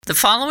The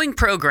following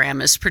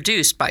program is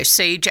produced by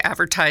Sage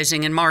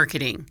Advertising and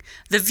Marketing.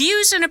 The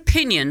views and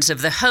opinions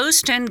of the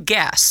host and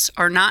guests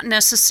are not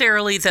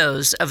necessarily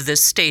those of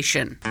this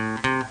station.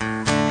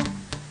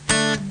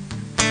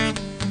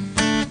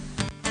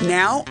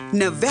 Now,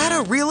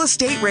 Nevada Real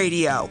Estate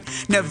Radio.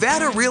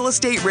 Nevada Real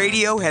Estate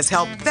Radio has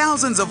helped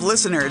thousands of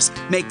listeners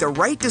make the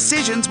right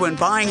decisions when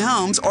buying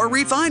homes or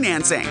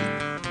refinancing.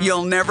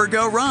 You'll never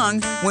go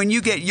wrong when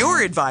you get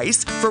your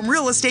advice from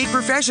real estate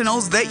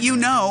professionals that you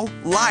know,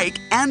 like,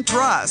 and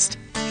trust.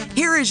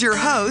 Here is your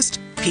host,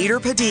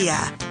 Peter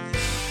Padilla.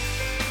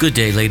 Good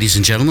day, ladies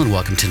and gentlemen.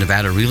 Welcome to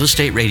Nevada Real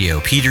Estate Radio.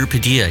 Peter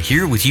Padilla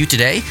here with you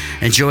today,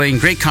 enjoying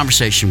great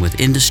conversation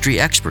with industry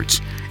experts.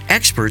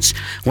 Experts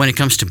when it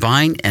comes to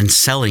buying and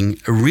selling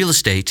real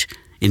estate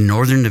in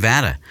Northern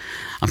Nevada.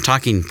 I'm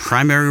talking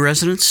primary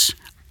residence,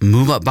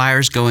 move-up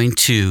buyers going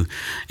to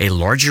a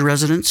larger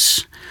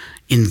residence,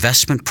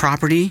 investment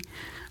property,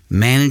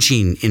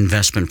 managing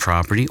investment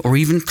property, or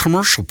even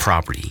commercial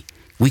property.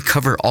 We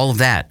cover all of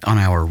that on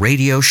our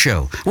radio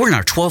show. We're in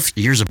our 12th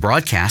years of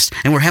broadcast,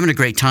 and we're having a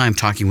great time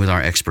talking with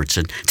our experts.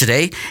 And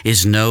today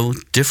is no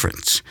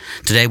different.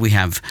 Today we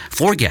have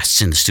 4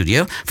 guests in the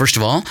studio. First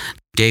of all,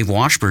 Dave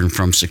Washburn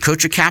from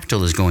Socotra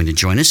Capital is going to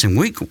join us, and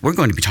we're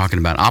going to be talking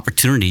about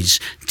opportunities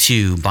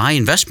to buy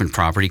investment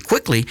property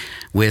quickly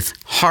with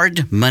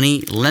hard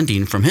money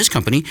lending from his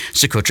company,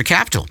 Socotra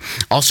Capital.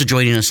 Also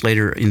joining us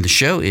later in the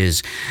show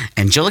is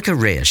Angelica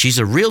Reyes. She's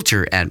a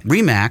realtor at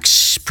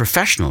RE/MAX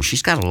Professional.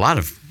 She's got a lot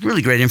of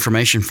really great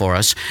information for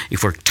us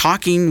if we're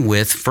talking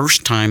with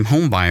first-time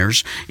home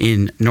buyers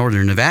in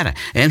Northern Nevada.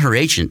 And her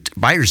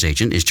buyer's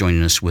agent, is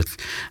joining us with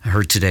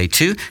her today,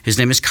 too. His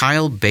name is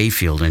Kyle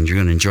Bayfield, and you're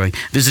going to enjoy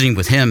visiting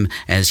with him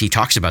as he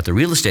talks about the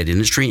real estate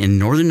industry in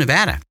Northern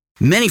Nevada.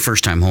 Many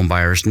first-time home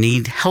buyers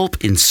need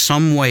help in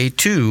some way,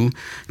 too,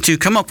 to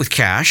come up with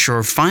cash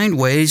or find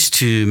ways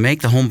to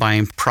make the home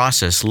buying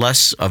process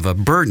less of a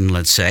burden,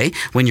 let's say,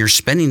 when you're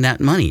spending that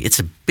money. It's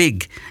a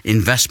big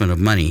investment of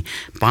money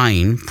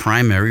buying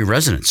primary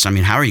residence. I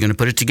mean, how are you going to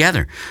put it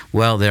together?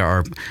 Well, there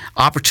are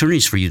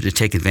opportunities for you to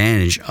take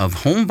advantage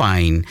of home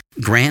buying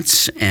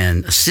grants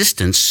and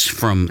assistance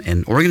from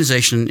an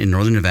organization in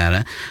Northern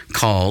Nevada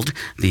called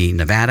the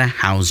Nevada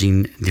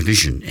Housing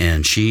Division.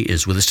 And she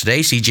is with us today.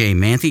 CJ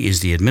Manthe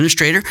is the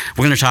administrator.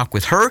 We're going to talk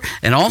with her,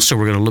 and also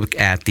we're going to look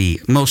at the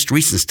most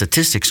recent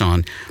statistics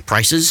on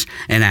prices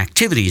and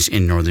activities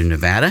in Northern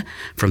Nevada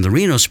from the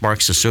Reno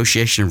Sparks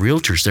Association of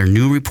Realtors. Their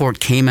new report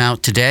came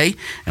out today,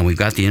 and we've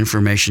got the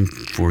information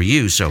for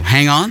you. So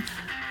hang on.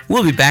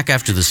 We'll be back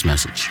after this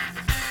message.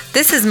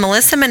 This is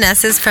Melissa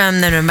Meneses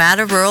from the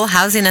Nevada Rural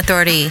Housing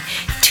Authority.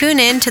 Tune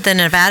in to the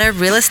Nevada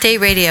Real Estate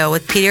Radio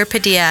with Peter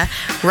Padilla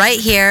right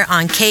here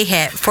on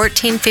KHIT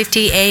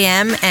 1450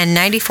 AM and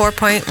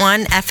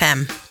 94.1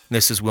 FM.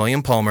 This is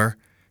William Palmer,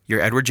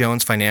 your Edward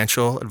Jones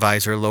financial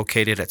advisor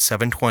located at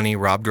 720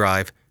 Robb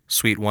Drive,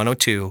 Suite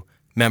 102,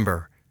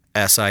 member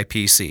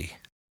SIPC.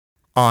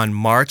 On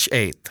March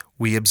 8th,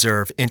 we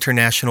observe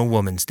International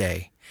Women's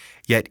Day.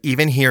 Yet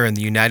even here in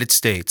the United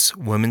States,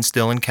 women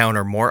still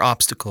encounter more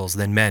obstacles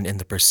than men in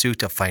the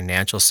pursuit of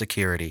financial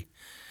security.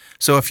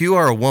 So if you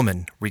are a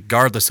woman,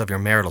 regardless of your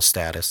marital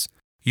status,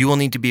 you will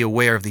need to be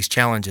aware of these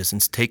challenges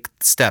and take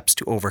steps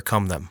to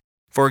overcome them.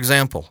 For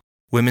example,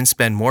 women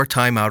spend more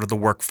time out of the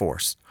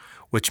workforce,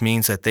 which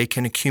means that they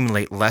can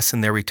accumulate less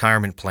in their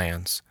retirement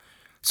plans.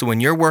 So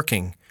when you're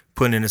working,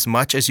 put in as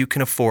much as you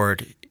can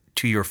afford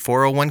to your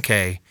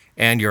 401k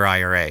and your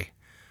IRA.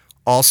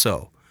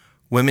 Also,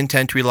 women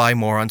tend to rely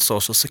more on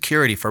Social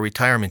Security for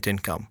retirement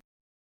income.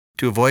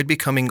 To avoid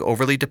becoming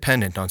overly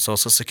dependent on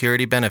Social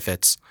Security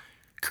benefits,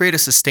 create a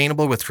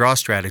sustainable withdrawal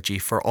strategy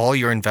for all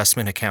your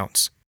investment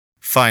accounts.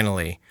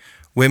 Finally,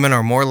 women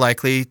are more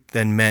likely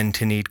than men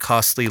to need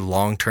costly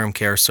long-term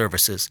care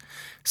services,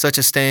 such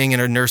as staying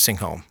in a nursing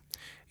home.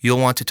 You'll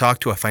want to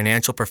talk to a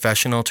financial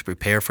professional to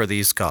prepare for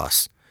these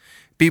costs.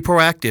 Be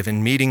proactive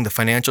in meeting the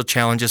financial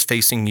challenges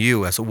facing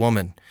you as a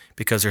woman,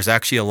 because there's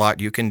actually a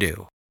lot you can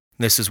do.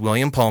 This is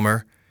William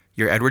Palmer,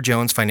 your Edward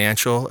Jones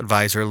financial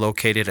advisor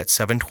located at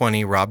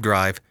 720 Robb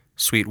Drive,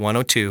 Suite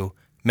 102,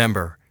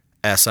 member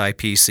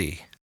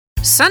SIPC.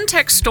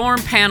 SunTech Storm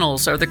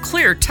Panels are the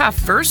clear, tough,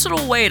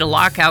 versatile way to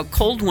lock out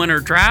cold winter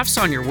drafts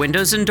on your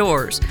windows and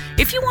doors.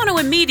 If you want to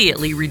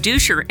immediately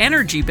reduce your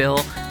energy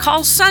bill,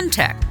 call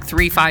SunTech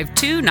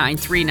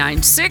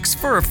 352-9396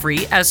 for a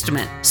free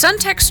estimate.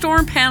 SunTech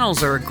Storm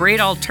Panels are a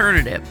great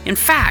alternative. In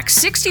fact,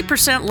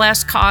 60%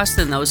 less cost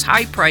than those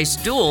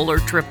high-priced dual or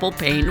triple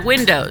paned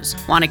windows.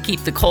 Want to keep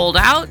the cold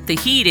out, the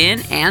heat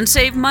in, and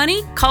save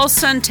money? Call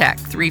SunTech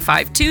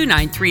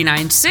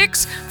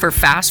 352-9396 for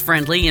fast,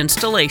 friendly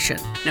installation.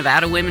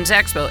 Nevada Women's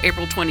Expo,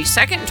 April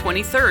 22nd and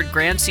 23rd,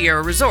 Grand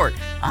Sierra Resort.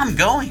 I'm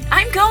going.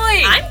 I'm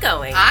going. I'm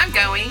going. I'm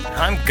going.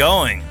 I'm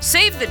going.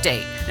 Save the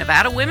date.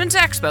 Nevada Women's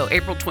Expo,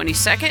 April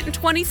 22nd and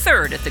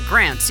 23rd at the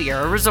Grand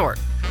Sierra Resort.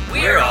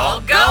 We're all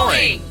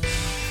going.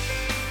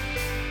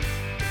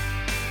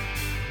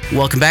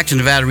 Welcome back to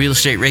Nevada Real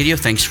Estate Radio.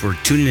 Thanks for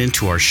tuning in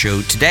to our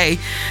show today,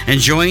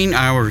 enjoying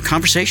our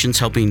conversations,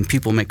 helping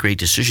people make great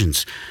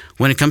decisions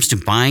when it comes to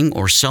buying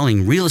or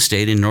selling real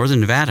estate in Northern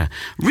Nevada.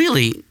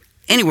 Really,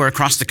 anywhere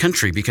across the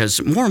country,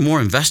 because more and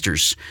more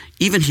investors,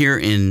 even here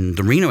in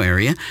the Reno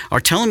area, are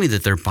telling me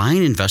that they're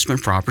buying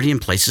investment property in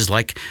places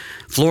like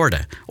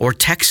Florida or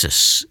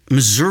Texas,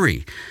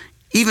 Missouri,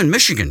 even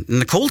Michigan, in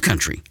the cold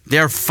country. They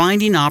are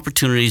finding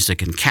opportunities that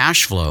can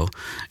cash flow,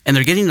 and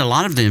they're getting a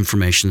lot of the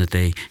information that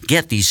they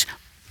get, these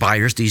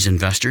buyers, these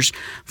investors,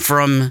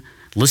 from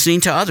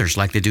listening to others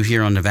like they do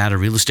here on Nevada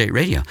Real Estate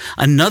Radio.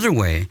 Another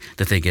way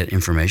that they get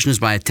information is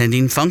by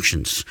attending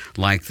functions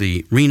like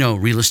the Reno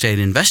Real Estate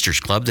Investors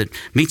Club that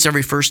meets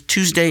every first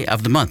Tuesday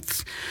of the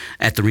month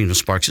at the Reno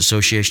Sparks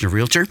Association of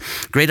Realtor.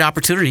 Great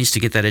opportunities to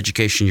get that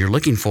education you're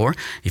looking for.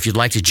 If you'd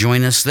like to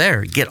join us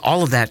there, get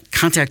all of that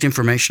contact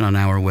information on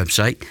our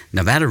website,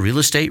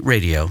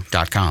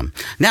 NevadaRealEstateRadio.com.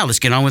 Now let's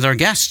get on with our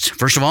guests.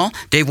 First of all,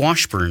 Dave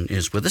Washburn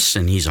is with us,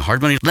 and he's a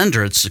hard money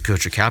lender at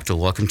Socotra Capital.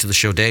 Welcome to the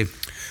show, Dave.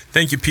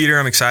 Thank you, Peter.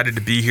 I'm excited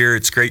to be here.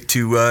 It's great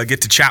to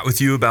get to chat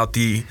with you about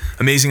the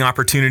amazing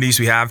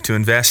opportunities we have to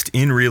invest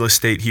in real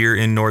estate here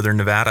in Northern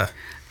Nevada.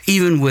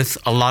 Even with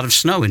a lot of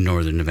snow in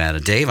Northern Nevada.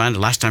 Dave,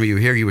 last time you were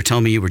here, you were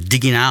telling me you were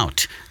digging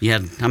out. You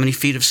had how many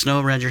feet of snow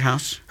around your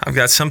house? I've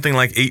got something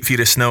like 8 feet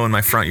of snow in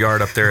my front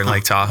yard up there in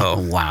Lake Tahoe.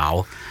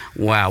 Wow.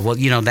 Well,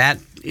 that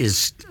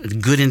is a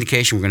good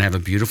indication we're going to have a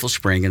beautiful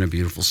spring and a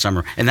beautiful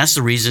summer. And that's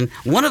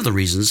one of the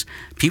reasons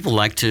people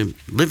like to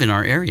live in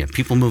our area.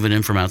 People moving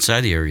in from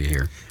outside the area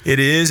here. It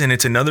is, and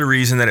it's another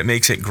reason that it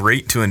makes it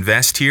great to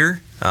invest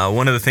here.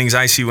 One of the things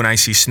I see when I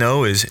see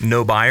snow is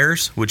no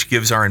buyers, which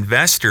gives our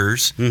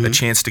investors a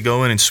chance to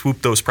go in and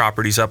swoop those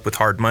properties up with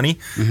hard money,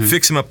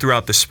 fix them up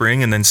throughout the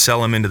spring, and then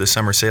sell them into the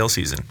summer sale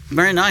season.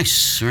 Very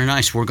nice. Very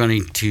nice. We're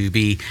going to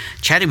be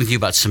chatting with you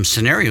about some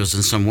scenarios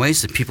and some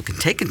ways that people can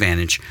take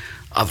advantage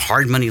of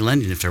hard money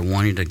lending if they're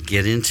wanting to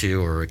get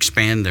into or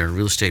expand their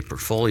real estate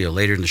portfolio.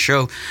 Later in the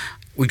show,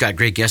 we've got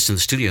great guests in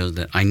the studio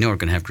that I know are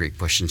going to have great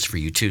questions for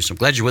you too. So I'm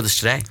glad you're with us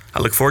today.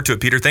 I look forward to it,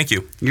 Peter. Thank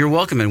you. You're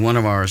welcome. And one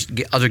of our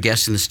other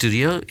guests in the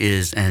studio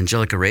is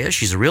Angelica Reyes.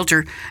 She's a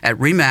realtor at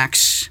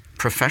RE/MAX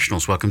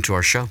Professionals. Welcome to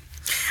our show.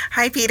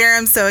 Hi, Peter.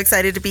 I'm so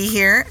excited to be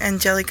here.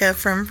 Angelica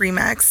from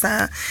RE/MAX.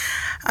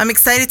 I'm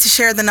excited to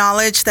share the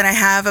knowledge that I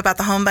have about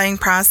the home buying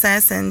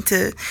process and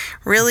to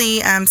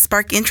really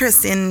spark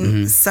interest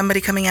in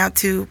somebody coming out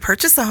to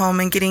purchase a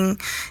home and getting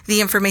the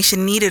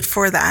information needed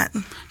for that.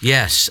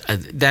 Yes,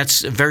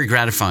 that's very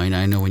gratifying.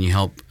 I know when you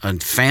help a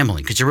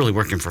family, because you're really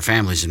working for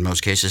families in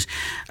most cases,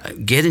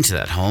 get into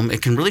that home,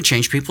 it can really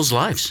change people's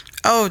lives.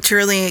 Oh,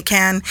 truly it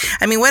can.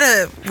 I mean, what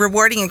a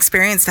rewarding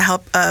experience to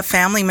help a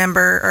family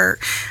member or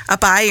a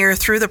buyer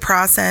through the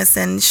process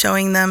and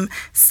showing them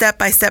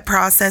step-by-step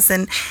process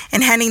and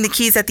handing the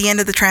keys at the end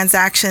of the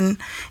transaction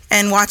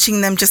and watching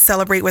them just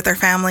celebrate with their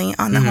family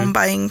on the home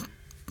buying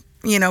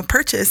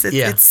purchase.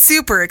 It's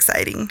super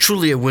exciting.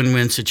 Truly a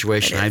win-win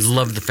situation. I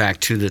love the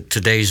fact, too, that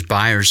today's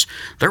buyers,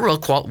 they're well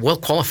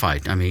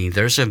qualified. I mean,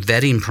 there's a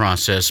vetting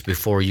process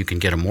before you can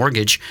get a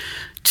mortgage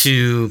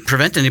to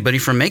prevent anybody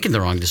from making the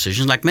wrong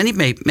decisions. Like many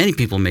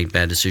people made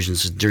bad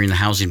decisions during the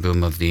housing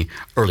boom of the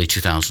early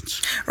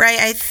 2000s. Right.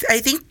 I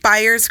think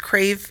buyers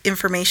crave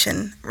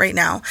information right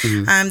now.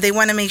 They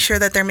want to make sure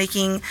that they're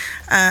making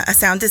a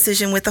sound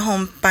decision with the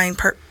home buying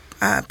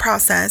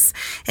process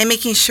and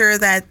making sure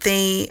that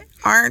they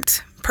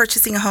aren't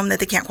purchasing a home that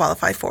they can't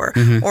qualify for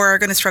or are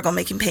going to struggle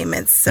making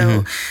payments.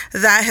 So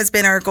that has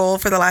been our goal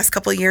for the last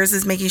couple of years,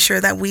 is making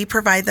sure that we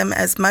provide them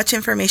as much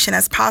information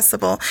as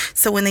possible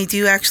so when they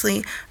do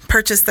actually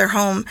purchase their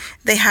home,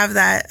 they have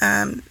that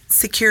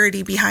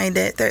security behind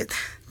it.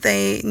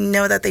 They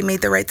know that they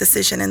made the right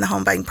decision in the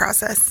home buying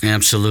process.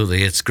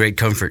 Absolutely. It's great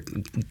comfort,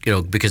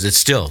 because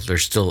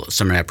there's still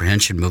some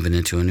apprehension moving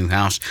into a new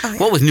house. Oh, yeah.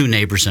 Well, with new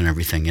neighbors and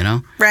everything,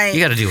 Right.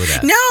 You got to deal with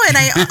that. No, and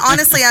I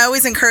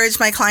always encourage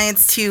my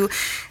clients to,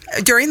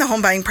 during the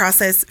home buying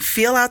process,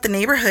 feel out the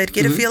neighborhood,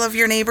 get a feel of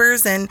your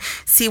neighbors and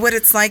see what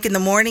it's like in the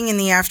morning, in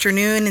the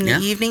afternoon, in the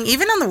evening,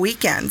 even on the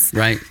weekends.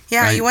 Right.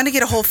 Yeah, right. You want to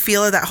get a whole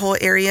feel of that whole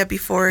area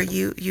before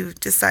you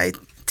decide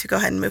to go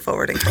ahead and move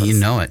forward and close. You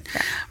know it.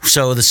 Yeah.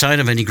 So the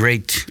sign of any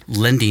great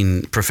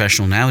lending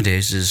professional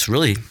nowadays is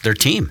really their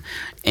team.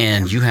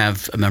 And you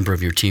have a member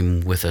of your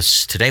team with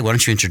us today. Why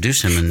don't you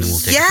introduce him and we'll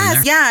take it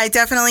from there? Yeah,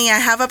 I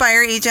have a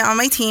buyer agent on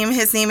my team.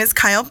 His name is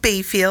Kyle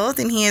Bayfield,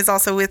 and he is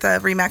also with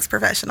RE/MAX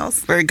Professionals.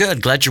 Very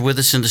good. Glad you're with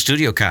us in the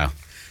studio, Kyle.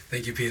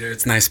 Thank you, Peter.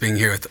 It's nice being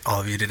here with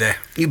all of you today.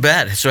 You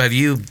bet. So have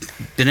you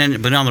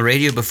been on the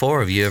radio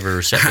before? Have you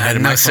ever sat behind a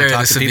microphone and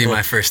talked to people? This would be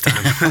my first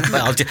time.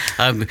 Well,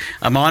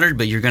 I'm honored,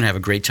 but you're going to have a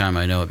great time.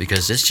 I know it,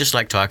 because it's just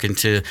like talking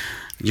to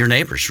your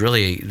neighbors.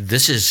 Really,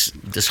 this is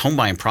this home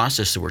buying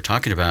process that we're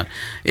talking about,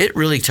 it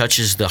really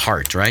touches the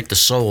heart, right? The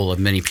soul of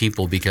many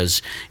people,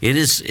 because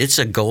it's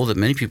a goal that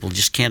many people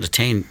just can't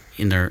attain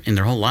in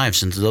their whole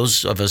lives. And to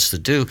those of us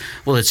that do,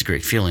 well, it's a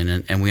great feeling,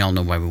 and we all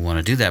know why we want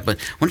to do that. But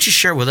why don't you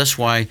share with us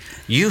why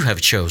you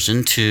have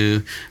chosen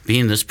to be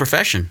in this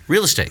profession,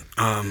 real estate?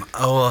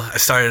 I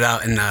started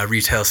out in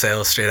retail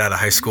sales straight out of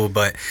high school,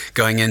 but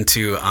going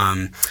into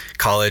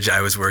college,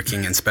 I was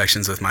working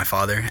inspections with my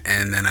father,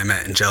 and then I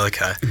met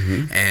Angelica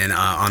and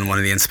on one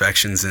of the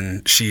inspections,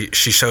 and she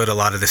showed a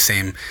lot of the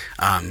same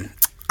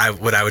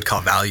what I would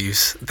call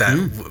values that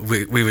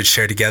we would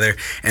share together,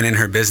 and in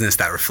her business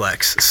that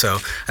reflects. So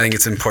I think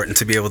it's important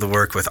to be able to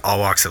work with all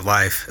walks of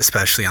life,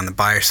 especially on the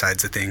buyer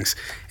sides of things,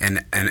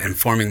 and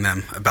informing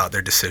them about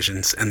their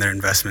decisions and their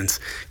investments,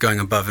 going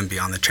above and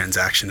beyond the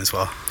transaction as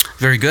well.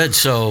 Very good.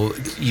 So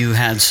you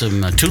had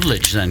some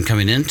tutelage then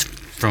coming in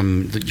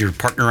from your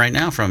partner right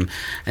now, from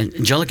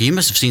Angelica. You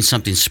must have seen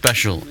something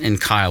special in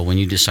Kyle when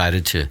you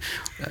decided to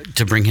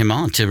bring him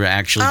on to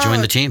actually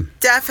join the team.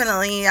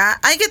 Definitely.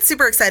 I get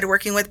super excited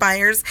working with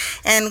buyers.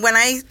 And when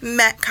I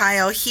met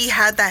Kyle, he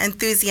had that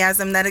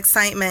enthusiasm, that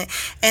excitement,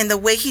 and the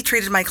way he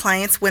treated my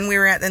clients when we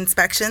were at the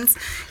inspections,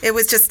 it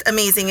was just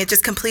amazing. It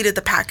just completed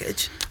the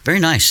package. Very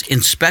nice.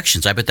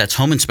 Inspections. I bet that's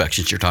home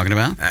inspections you're talking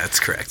about?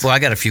 That's correct. Well, I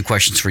got a few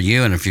questions for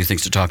you and a few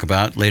things to talk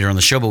about later on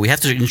the show, but we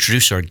have to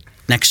introduce our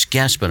next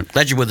guest. But I'm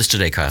glad you're with us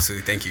today, Kyle.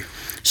 Absolutely. Thank you.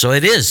 So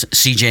it is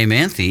CJ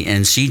Manthe,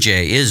 and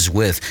CJ is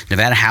with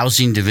Nevada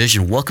Housing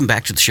Division. Welcome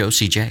back to the show,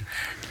 CJ.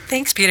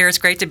 Thanks, Peter. It's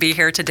great to be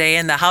here today.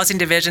 And the Housing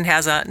Division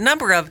has a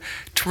number of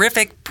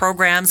terrific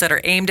programs that are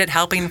aimed at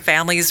helping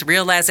families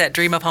realize that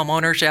dream of home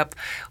ownership.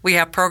 We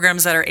have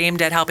programs that are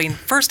aimed at helping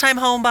first-time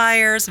home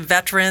buyers,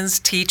 veterans,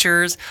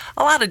 teachers,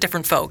 a lot of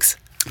different folks.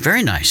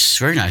 Very nice,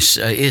 very nice.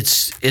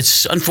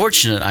 It's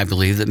unfortunate, I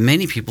believe, that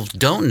many people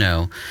don't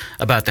know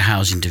about the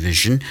Housing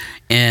Division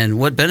and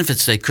what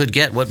benefits they could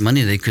get, what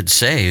money they could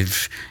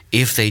save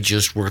if they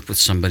just worked with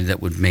somebody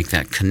that would make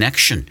that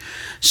connection.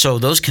 So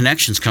those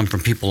connections come from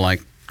people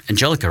like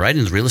Angelica, right,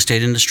 in the real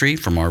estate industry,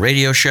 from our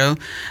radio show.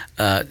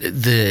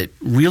 The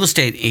real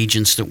estate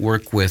agents that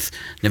work with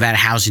Nevada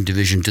Housing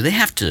Division, do they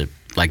have to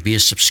be a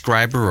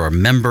subscriber or a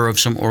member of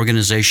some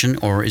organization,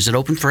 or is it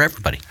open for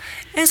everybody?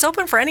 It's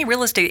open for any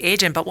real estate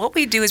agent, but what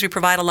we do is we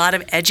provide a lot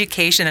of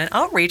education and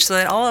outreach so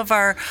that all of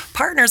our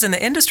partners in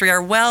the industry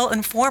are well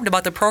informed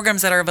about the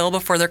programs that are available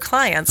for their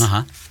clients.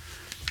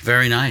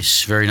 Very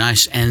nice, very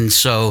nice. And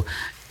so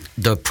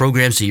the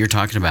programs that you're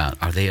talking about,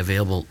 are they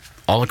available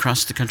all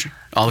across the country?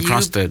 All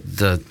across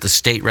the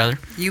state, rather?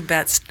 You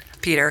bet,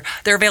 Peter.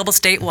 They're available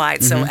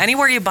statewide. So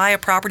anywhere you buy a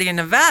property in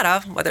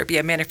Nevada, whether it be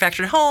a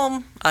manufactured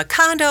home, a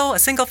condo, a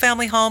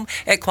single-family home,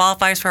 it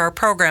qualifies for our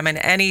program in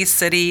any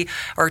city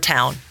or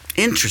town.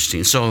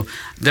 Interesting. So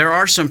there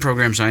are some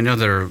programs I know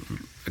that are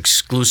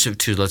exclusive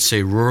to, let's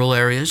say, rural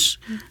areas.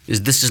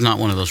 This is not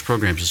one of those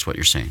programs, is what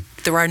you're saying?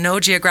 There are no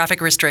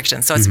geographic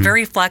restrictions, so it's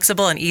very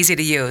flexible and easy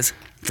to use.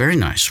 Very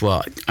nice.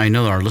 Well, I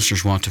know our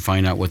listeners want to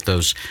find out what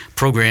those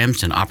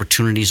programs and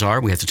opportunities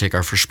are. We have to take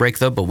our first break,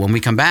 though. But when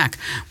we come back,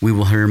 we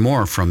will hear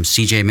more from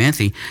CJ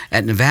Manthe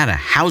at Nevada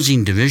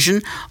Housing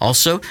Division.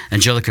 Also,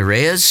 Angelica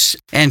Reyes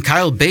and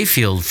Kyle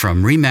Bayfield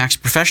from RE/MAX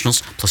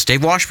Professionals, plus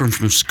Dave Washburn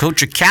from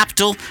Socotra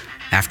Capital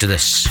after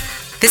this.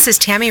 This is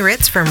Tammy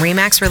Ritz from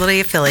RE/MAX Realty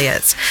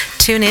Affiliates.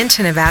 Tune in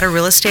to Nevada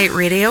Real Estate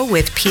Radio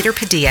with Peter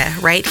Padilla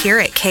right here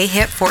at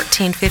KHIT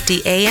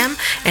 1450 AM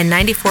and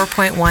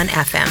 94.1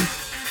 FM.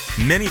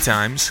 Many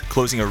times,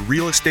 closing a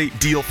real estate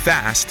deal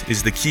fast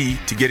is the key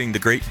to getting the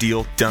great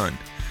deal done.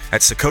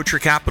 At Socotra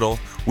Capital,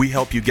 we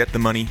help you get the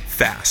money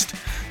fast.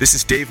 This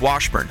is Dave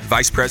Washburn,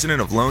 Vice President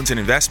of Loans and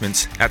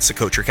Investments at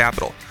Socotra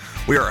Capital.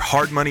 We are a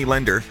hard money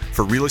lender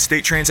for real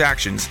estate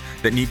transactions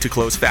that need to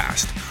close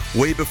fast,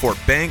 way before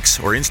banks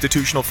or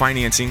institutional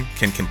financing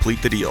can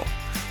complete the deal.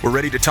 We're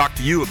ready to talk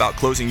to you about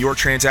closing your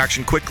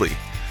transaction quickly,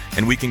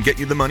 and we can get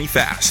you the money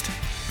fast.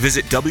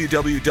 Visit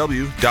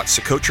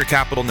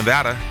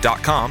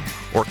www.socotracapitalnevada.com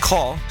or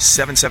call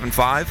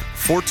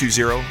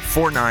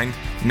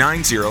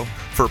 775-420-4990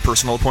 for a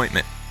personal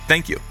appointment.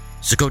 Thank you.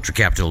 Socotra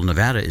Capital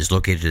Nevada is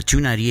located at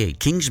 298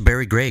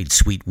 Kingsbury Grade,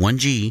 Suite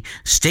 1G,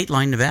 State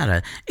Line,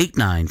 Nevada,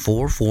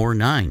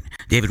 89449.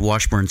 David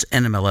Washburn's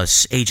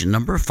NMLS agent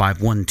number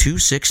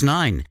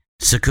 51269.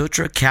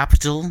 Socotra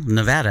Capital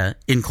Nevada,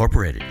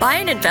 Incorporated.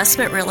 Buying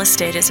investment real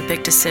estate is a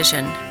big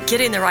decision.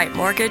 Getting the right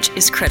mortgage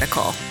is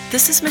critical.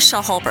 This is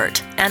Michelle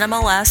Hulbert,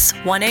 NMLS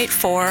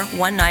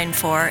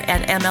 184194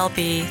 and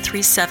MLB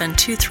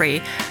 3723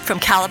 from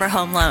Caliber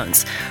Home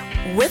Loans.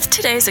 With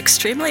today's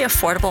extremely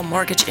affordable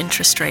mortgage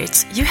interest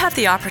rates, you have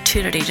the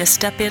opportunity to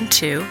step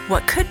into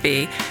what could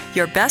be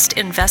your best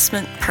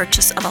investment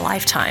purchase of a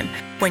lifetime.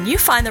 When you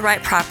find the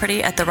right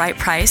property at the right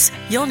price,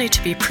 you'll need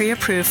to be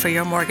pre-approved for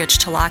your mortgage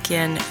to lock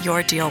in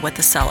your deal with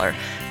the seller.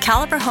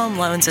 Caliber Home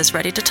Loans is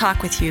ready to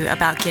talk with you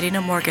about getting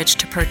a mortgage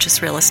to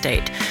purchase real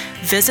estate.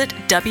 Visit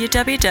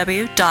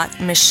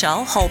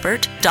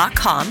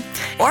www.michellehulbert.com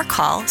or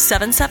call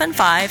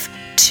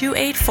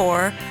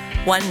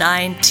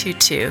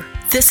 775-284-1922.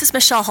 This is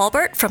Michelle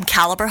Hulbert from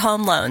Caliber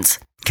Home Loans.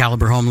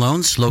 Caliber Home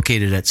Loans,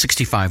 located at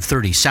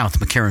 6530 South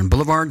McCarran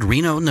Boulevard,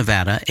 Reno,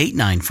 Nevada,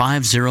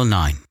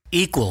 89509.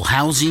 Equal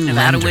Housing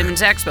Nevada Lender.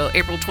 Women's Expo,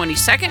 April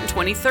 22nd and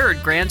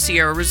 23rd, Grand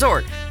Sierra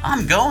Resort.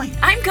 I'm going.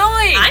 I'm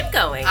going. I'm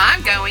going.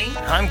 I'm going.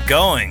 I'm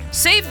going.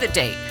 Save the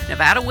date.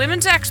 Nevada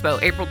Women's Expo,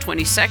 April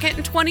 22nd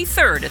and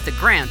 23rd at the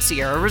Grand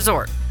Sierra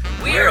Resort.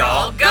 We're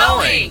all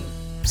going.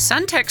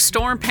 SunTech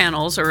Storm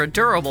Panels are a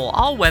durable,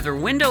 all-weather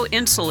window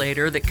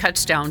insulator that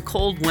cuts down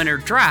cold winter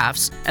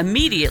drafts,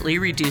 immediately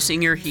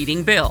reducing your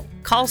heating bill.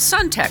 Call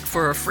SunTech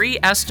for a free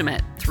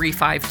estimate,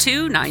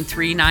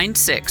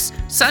 352-9396.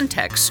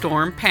 SunTech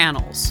Storm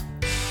Panels.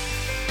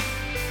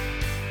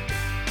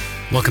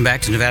 Welcome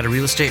back to Nevada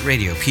Real Estate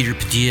Radio. Peter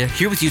Padilla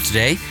here with you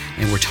today,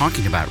 and we're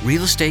talking about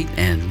real estate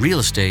and real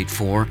estate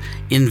for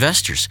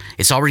investors.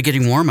 It's already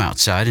getting warm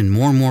outside, and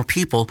more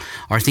people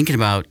are thinking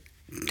about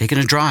taking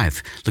a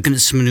drive, looking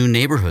at some new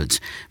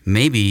neighborhoods,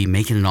 maybe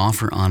making an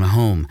offer on a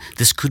home.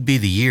 This could be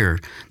the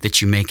year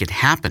that you make it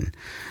happen.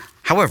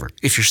 However,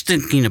 if you're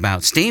thinking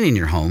about staying in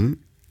your home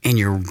and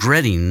you're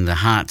dreading the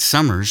hot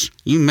summers,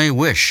 you may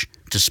wish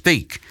to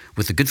speak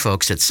with the good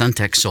folks at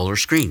SunTech Solar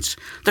Screens.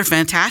 They're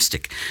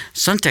fantastic.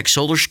 SunTech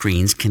Solar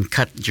Screens can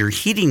cut your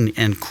heating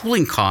and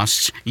cooling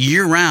costs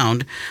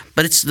year-round,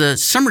 but it's the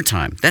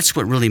summertime. That's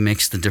what really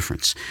makes the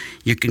difference.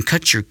 You can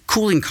cut your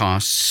cooling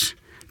costs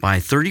by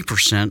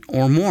 30%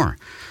 or more.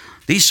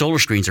 These solar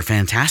screens are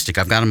fantastic.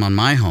 I've got them on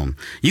my home.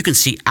 You can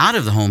see out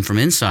of the home from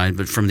inside,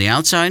 but from the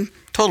outside,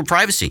 total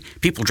privacy.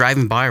 People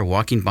driving by or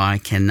walking by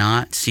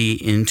cannot see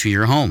into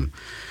your home.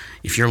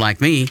 If you're like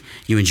me,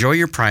 you enjoy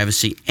your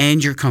privacy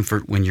and your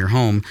comfort when you're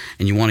home,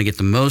 and you want to get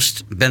the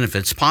most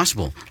benefits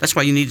possible. That's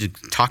why you need to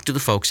talk to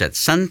the folks at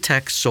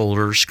SunTech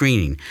Solar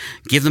Screening.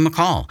 Give them a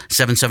call,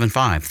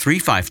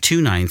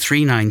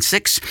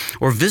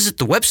 775-352-9396, or visit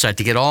the website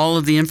to get all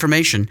of the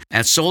information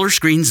at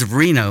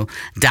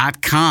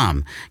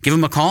solarscreensofreno.com. Give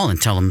them a call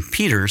and tell them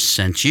Peter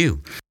sent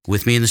you.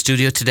 With me in the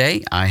studio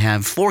today, I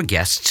have 4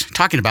 guests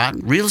talking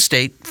about real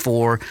estate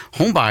for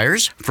home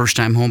buyers,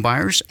 first-time home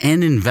buyers,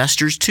 and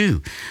investors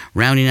too.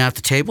 Rounding out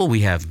the table,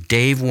 we have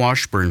Dave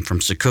Washburn from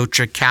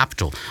Socotra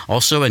Capital,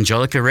 also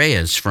Angelica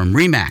Reyes from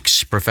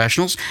RE/MAX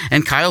Professionals,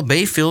 and Kyle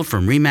Bayfield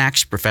from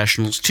RE/MAX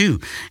Professionals too.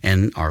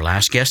 And our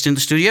last guest in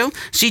the studio,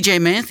 CJ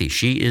Manthe.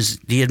 She is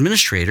the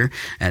administrator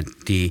at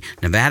the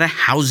Nevada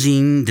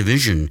Housing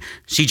Division.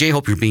 CJ,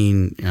 hope you're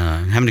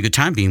having a good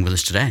time being with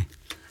us today.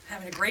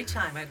 Having a great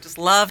time. I just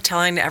love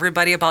telling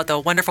everybody about the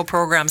wonderful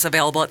programs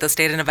available at the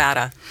state of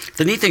Nevada.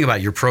 The neat thing about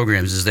your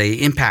programs is they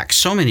impact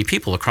so many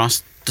people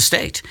across the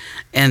state,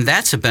 and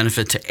that's a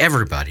benefit to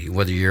everybody,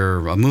 whether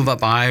you're a move-up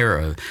buyer,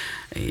 a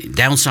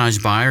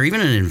downsized buyer,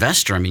 even an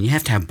investor. I mean, you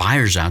have to have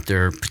buyers out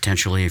there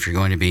potentially if you're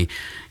going to be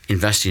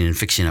investing and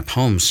fixing up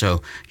homes.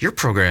 So your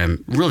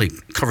program really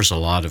covers a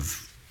lot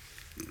of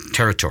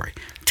territory.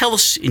 Tell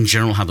us in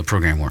general how the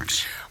program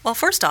works. Well,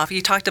 first off,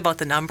 you talked about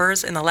the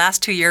numbers. In the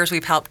last 2 years,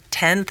 we've helped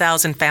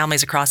 10,000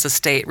 families across the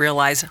state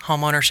realize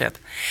home ownership.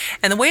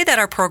 And the way that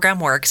our program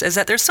works is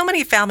that there's so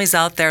many families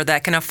out there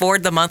that can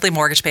afford the monthly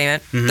mortgage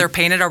payment. Mm-hmm. They're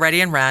paying it already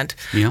in rent.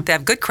 Yeah. They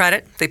have good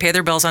credit. They pay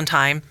their bills on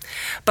time.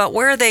 But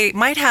where they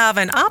might have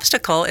an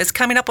obstacle is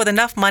coming up with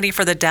enough money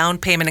for the down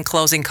payment and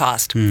closing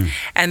cost.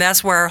 And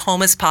that's where our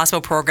Home is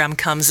Possible program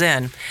comes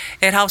in.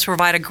 It helps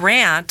provide a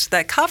grant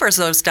that covers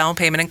those down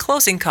payment and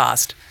closing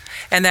costs.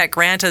 And that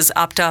grant is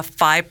up to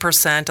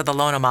 5% of the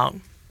loan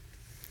amount.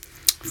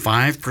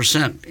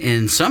 5%.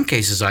 In some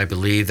cases, I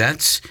believe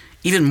that's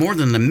even more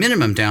than the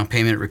minimum down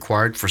payment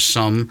required for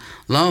some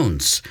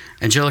loans.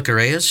 Angelica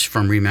Reyes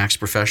from RE/MAX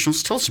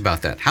Professionals, tell us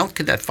about that. How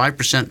could that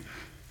 5%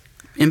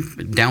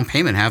 down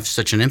payment have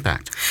such an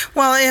impact?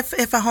 Well,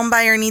 if a home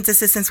buyer needs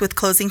assistance with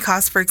closing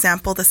costs, for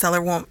example, the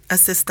seller won't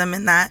assist them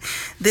in that.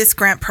 This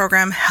grant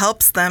program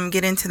helps them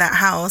get into that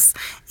house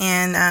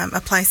and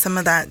apply some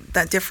of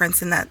that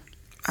difference in that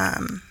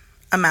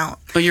amount.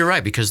 Well, you're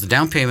right, because the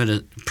down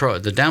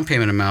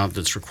payment amount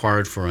that's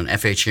required for an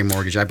FHA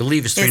mortgage, I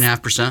believe, is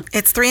 3.5%.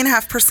 It's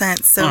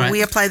 3.5%. So right.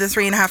 We apply the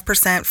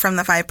 3.5% from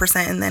the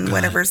 5%, and then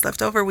whatever's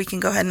left over, we can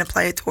go ahead and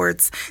apply it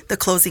towards the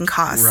closing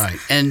costs. Right.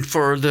 And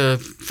for the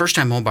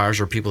first-time home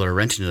buyers or people that are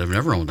renting that have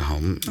never owned a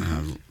home,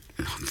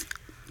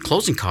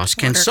 closing costs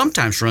can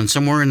sometimes run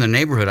somewhere in the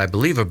neighborhood, I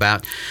believe,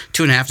 about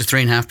 2.5% to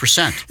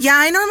 3.5%. Yeah,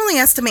 I normally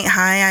estimate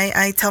high.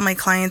 I tell my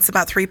clients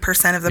about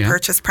 3% of the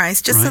purchase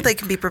price, just so they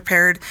can be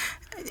prepared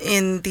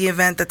in the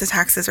event that the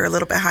taxes are a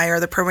little bit higher,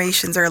 the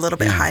prorations are a little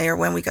bit higher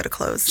when we go to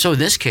close. So in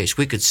this case,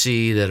 we could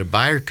see that a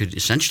buyer could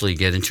essentially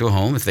get into a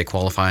home if they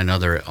qualify in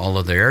all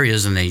other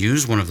areas and they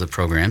use one of the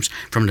programs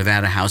from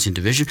Nevada Housing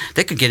Division.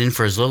 They could get in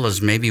for as little as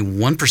maybe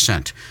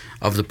 1%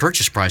 of the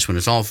purchase price when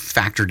it's all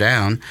factored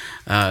down,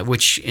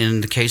 which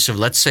in the case of,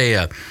 let's say,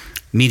 a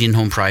median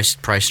home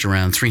priced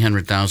around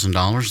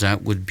 $300,000,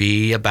 that would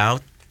be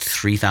about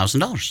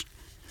 $3,000.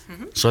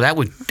 So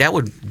that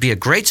would be a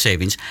great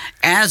savings,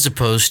 as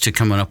opposed to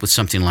coming up with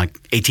something like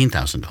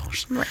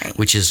 $18,000,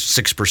 which is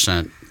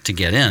 6% to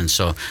get in.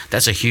 So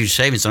that's a huge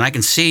savings, and I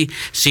can see,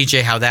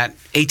 CJ, how that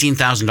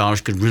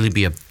 $18,000 could really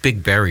be a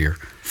big barrier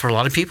for a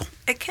lot of people.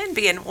 It can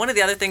be. And one of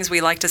the other things we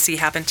like to see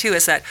happen too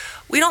is that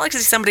we don't like to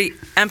see somebody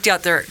empty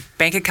out their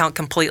bank account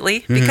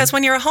completely, because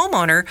when you're a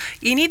homeowner,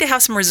 you need to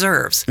have some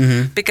reserves.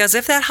 Because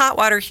if that hot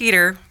water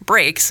heater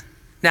breaks,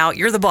 now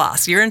you're the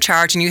boss, you're in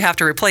charge, and you have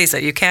to replace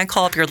it. You can't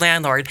call up your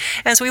landlord.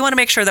 And so we want to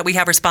make sure that we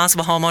have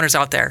responsible homeowners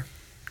out there.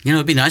 You know,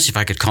 it'd be nice if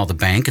I could call the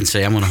bank and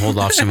say, I'm going to hold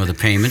off some of the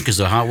payment because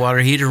the hot water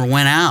heater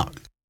went out.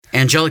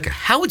 Angelica,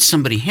 how would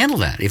somebody handle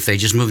that if they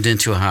just moved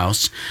into a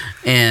house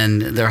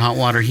and their hot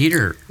water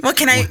heater? Well,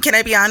 can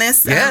I be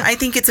honest? Yeah. I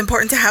think it's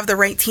important to have the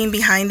right team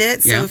behind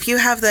it. So if you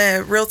have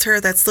the realtor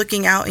that's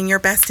looking out in your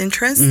best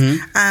interest,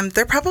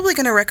 they're probably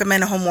going to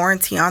recommend a home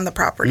warranty on the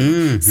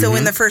property. So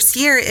in the first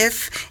year,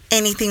 if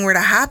anything were to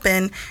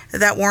happen,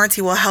 that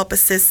warranty will help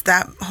assist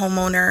that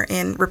homeowner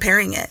in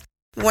repairing it.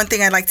 One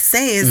thing I'd like to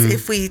say is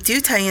if we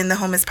do tie in the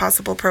Home as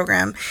Possible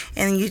program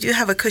and you do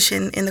have a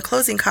cushion in the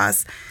closing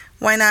costs,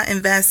 why not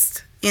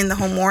invest in the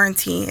home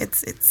warranty?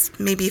 It's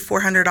maybe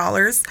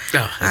 $400.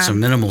 Oh, that's a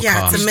minimal cost.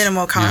 Yeah, it's a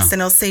minimal cost,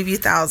 and it'll save you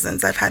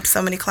thousands. I've had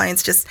so many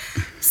clients just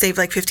save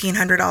like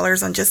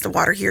 $1,500 on just the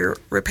water heater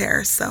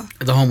repair. So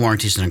the home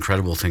warranty is an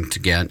incredible thing to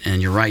get,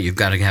 and you're right. You've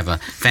got to have a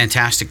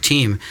fantastic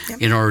team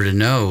in order to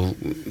know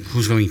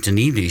who's going to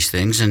need these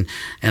things, and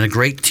a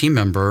great team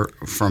member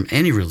from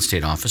any real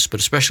estate office, but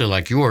especially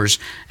like yours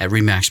at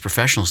RE/MAX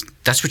Professionals.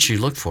 That's what you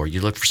look for. You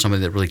look for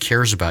somebody that really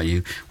cares about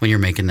you when you're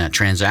making that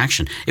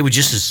transaction. It would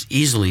just as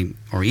easily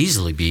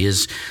be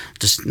is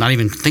just not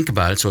even think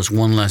about it, so it's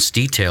one less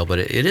detail, but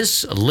it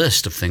is a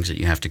list of things that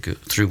you have to go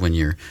through when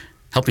you're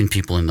helping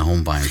people in the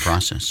home buying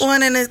process. Well,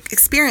 and an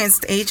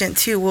experienced agent,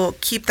 too, will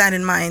keep that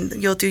in mind.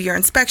 You'll do your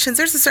inspections.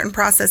 There's a certain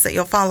process that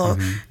you'll follow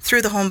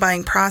through the home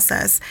buying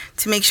process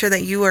to make sure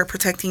that you are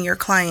protecting your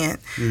client,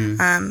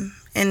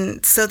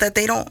 and so that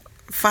they don't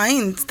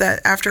find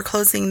that after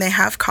closing they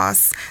have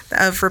costs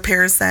of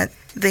repairs that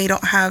they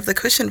don't have the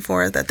cushion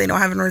for, that they don't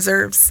have in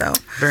reserves. So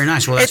very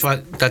nice. Well,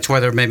 that's why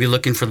they're maybe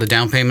looking for the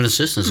down payment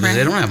assistance, because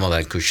they don't have all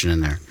that cushion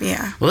in there.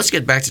 Yeah. Well, let's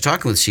get back to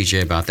talking with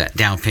CJ about that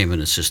down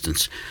payment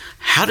assistance.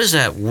 How does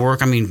that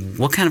work? I mean,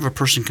 what kind of a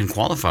person can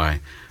qualify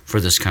for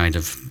this kind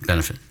of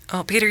benefit?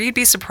 Oh, Peter, you'd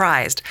be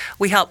surprised.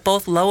 We help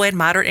both low and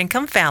moderate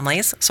income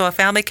families, so a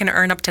family can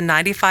earn up to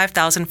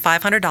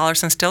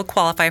 $95,500 and still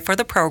qualify for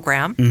the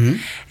program.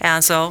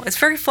 And so it's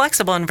very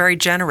flexible and very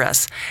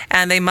generous.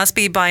 And they must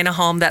be buying a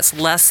home that's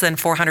less than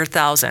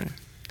 $400,000.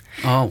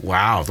 Oh,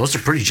 wow. Those are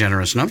pretty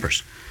generous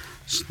numbers.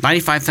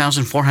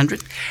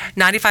 $95,400?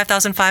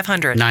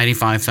 $95,500.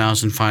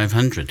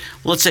 $95,500.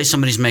 Well, let's say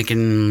somebody's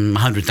making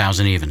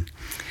 $100,000 even.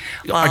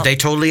 Well, are they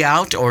totally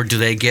out, or do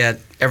they get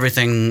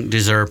everything?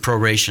 Is there a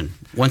proration?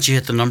 Once you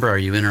hit the number, are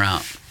you in or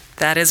out?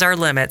 That is our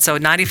limit. So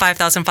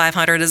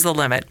 $95,500 is the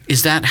limit.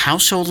 Is that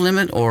household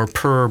limit or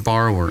per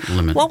borrower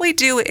limit? What we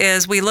do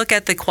is we look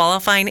at the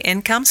qualifying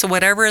income, so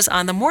whatever is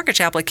on the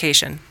mortgage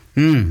application.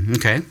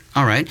 Okay.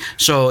 All right.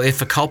 So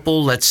if a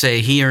couple, let's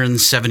say he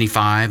earns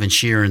 $75,000 and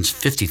she earns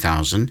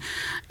 $50,000,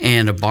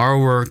 and a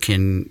borrower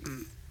can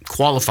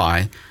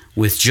qualify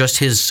with just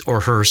his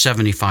or her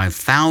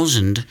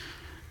 $75,000,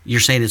 you're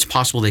saying it's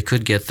possible they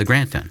could get the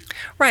grant then?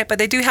 Right, but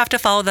they do have to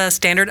follow the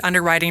standard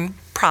underwriting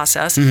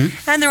process.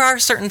 And there are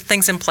certain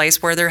things in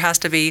place where there has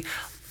to be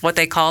what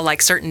they call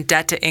like certain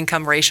debt to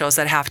income ratios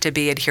that have to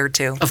be adhered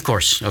to. Of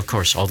course.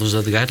 All those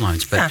are the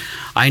guidelines. But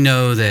I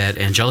know that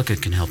Angelica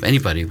can help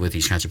anybody with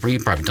these kinds of,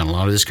 you've probably done a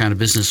lot of this kind of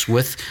business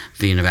with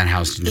the Nevada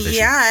Housing Division.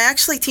 Yeah, I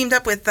actually teamed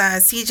up with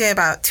CJ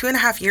about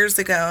 2.5 years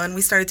ago, and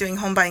we started doing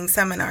home buying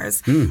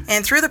seminars.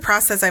 And through the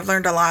process, I've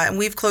learned a lot, and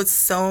we've closed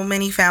so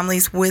many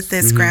families with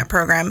this grant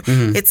program.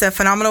 It's a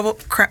phenomenal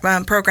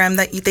program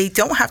that they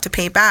don't have to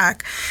pay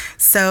back.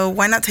 So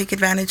why not take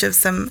advantage of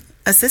some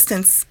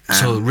assistance?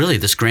 So really,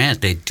 this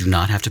grant, they do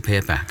not have to pay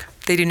it back.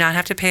 They do not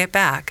have to pay it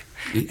back.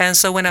 And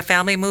so when a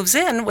family moves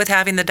in with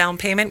having the down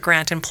payment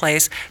grant in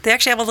place, they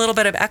actually have a little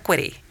bit of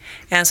equity.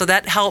 And so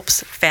that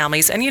helps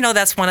families. And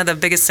that's one of the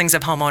biggest things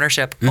of home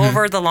ownership.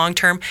 Over the long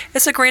term,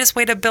 it's the greatest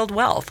way to build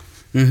wealth.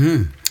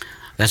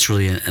 That's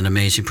really an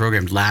amazing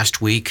program.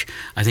 Last week,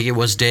 I think it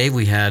was, Dave,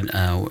 we had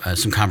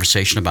some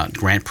conversation about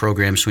grant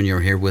programs when you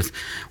were here with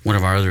one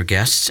of our other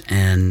guests.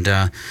 And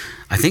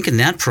I think in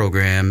that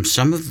program,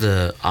 some of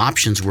the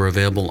options were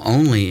available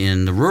only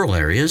in the rural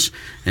areas.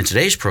 In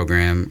today's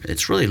program,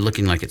 it's really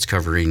looking like it's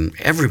covering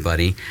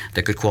everybody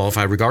that could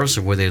qualify, regardless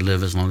of where they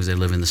live, as long as they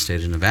live in the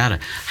state of Nevada.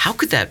 How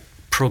could that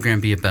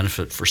program be a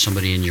benefit for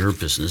somebody in your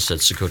business at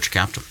Socotra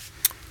Capital?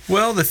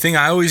 Well, the thing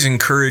I always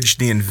encourage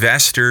the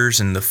investors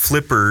and the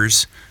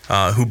flippers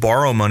who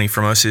borrow money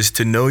from us is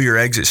to know your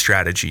exit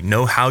strategy,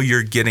 know how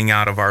you're getting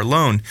out of our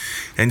loan.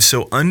 And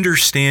so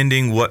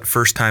understanding what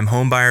first-time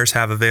home buyers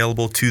have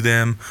available to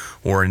them,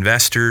 or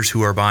investors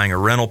who are buying a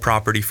rental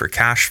property for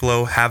cash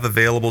flow have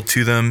available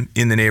to them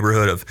in the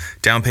neighborhood of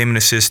down payment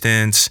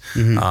assistance,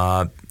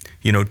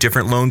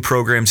 different loan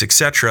programs,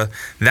 etc.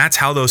 That's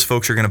how those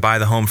folks are going to buy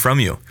the home from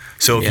you.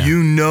 So if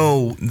you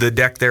know the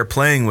deck they're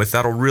playing with,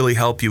 that'll really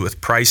help you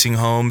with pricing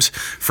homes.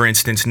 For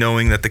instance,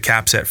 knowing that the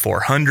cap's at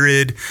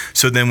 $400.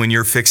 So then when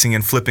you're fixing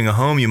and flipping a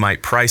home, you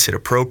might price it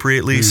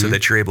appropriately so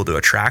that you're able to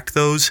attract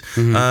those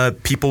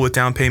people with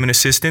down payment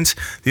assistance.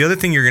 The other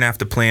thing you're going to have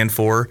to plan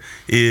for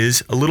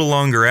is a little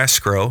longer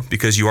escrow,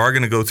 because you are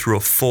going to go through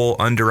a full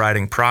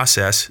underwriting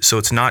process. So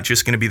it's not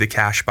just going to be the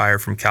cash buyer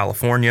from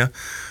California.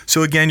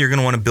 So again, you're going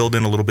to want to build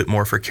in a little bit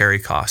more for carry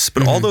costs.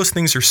 But all those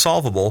things are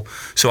solvable.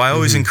 So I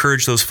always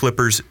encourage those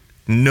flippers,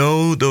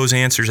 know those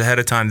answers ahead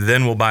of time,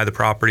 then we'll buy the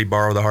property,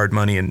 borrow the hard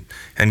money,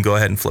 and go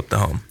ahead and flip the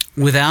home.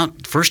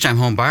 Without first-time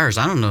home buyers,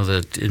 I don't know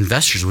that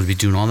investors would be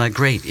doing all that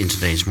great in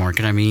today's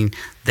market. I mean,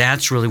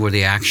 that's really where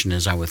the action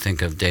is, I would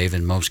think of, Dave.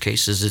 In most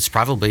cases, it's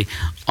probably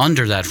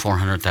under that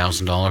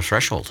 $400,000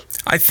 threshold.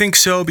 I think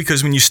so,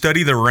 because when you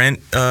study the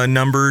rent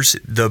numbers,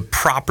 the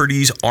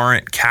properties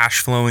aren't cash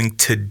flowing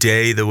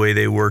today the way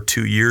they were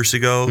 2 years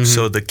ago.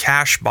 So the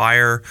cash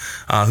buyer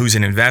who's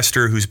an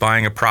investor, who's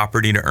buying a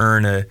property to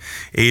earn a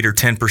 8 or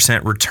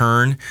 10%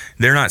 return,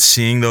 they're not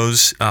seeing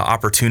those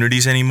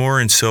opportunities anymore.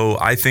 And so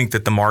I think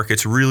that the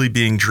market's really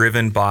being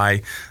driven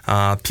by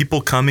people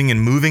coming and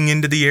moving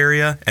into the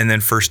area, and then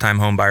first-time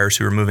home buyers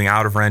who are moving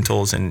out of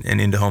rentals and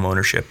into home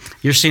ownership.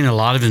 You're seeing a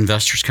lot of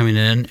investors coming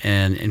in,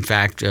 and in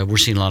fact, we're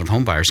seeing a lot of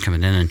home buyers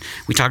coming in. And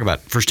we talk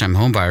about first-time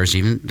home buyers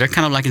even. They're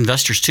kind of like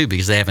investors too,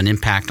 because they have an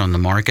impact on the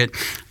market,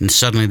 and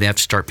suddenly they have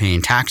to start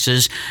paying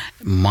taxes,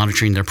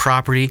 monitoring their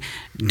property,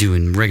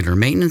 doing regular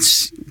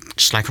maintenance.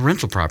 Just like a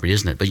rental property,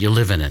 isn't it? But you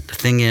live in it. The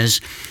thing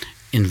is,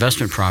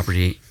 investment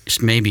property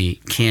maybe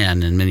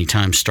can and many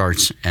times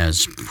starts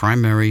as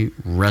primary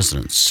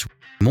residence.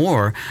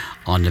 More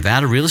on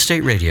Nevada Real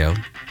Estate Radio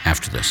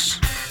after this.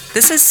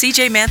 This is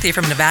CJ Manthe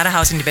from Nevada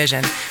Housing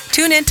Division.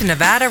 Tune in to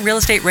Nevada Real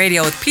Estate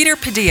Radio with Peter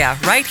Padilla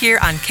right here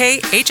on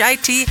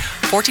KHIT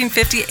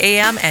 1450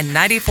 AM and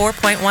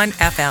 94.1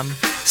 FM.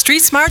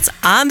 Street Smarts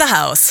on the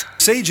house.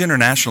 Sage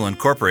International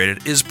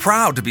Incorporated is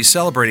proud to be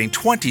celebrating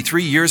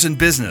 23 years in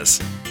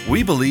business.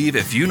 We believe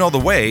if you know the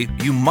way,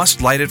 you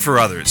must light it for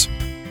others.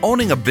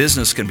 Owning a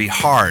business can be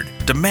hard,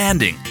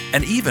 demanding,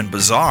 and even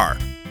bizarre.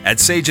 At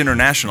Sage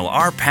International,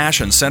 our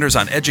passion centers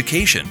on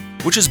education,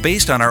 which is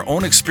based on our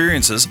own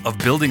experiences of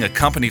building a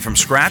company from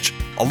scratch,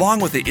 along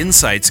with the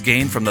insights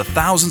gained from the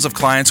thousands of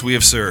clients we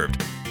have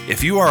served.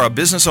 If you are a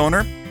business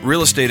owner,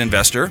 real estate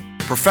investor,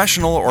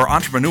 professional, or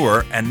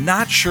entrepreneur and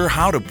not sure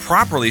how to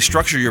properly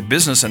structure your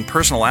business and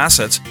personal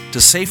assets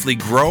to safely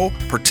grow,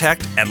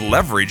 protect, and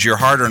leverage your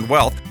hard-earned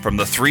wealth from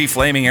the 3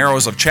 flaming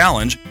arrows of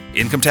challenge,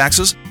 income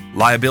taxes,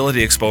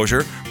 liability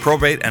exposure,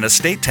 probate, and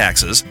estate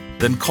taxes,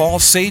 then call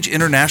Sage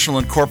International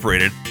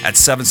Incorporated at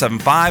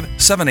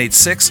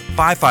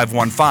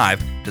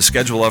 775-786-5515 to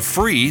schedule a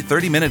free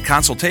 30-minute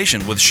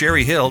consultation with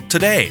Sherry Hill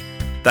today.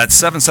 That's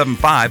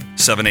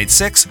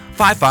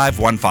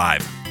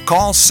 775-786-5515.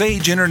 Call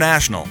Sage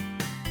International.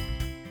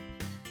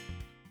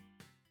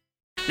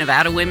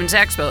 Nevada Women's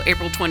Expo,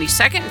 April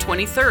 22nd and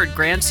 23rd,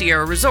 Grand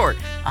Sierra Resort.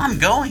 I'm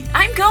going.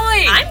 I'm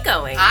going. I'm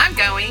going. I'm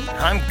going.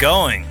 I'm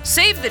going.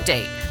 Save the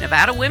date.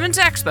 Nevada Women's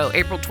Expo,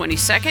 April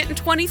 22nd and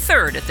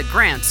 23rd at the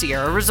Grand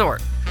Sierra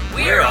Resort.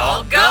 We're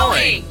all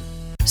going.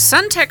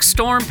 SunTech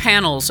Storm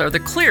Panels are the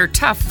clear,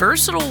 tough,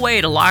 versatile way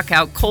to lock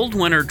out cold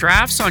winter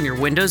drafts on your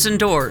windows and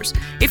doors.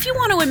 If you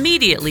want to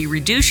immediately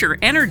reduce your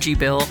energy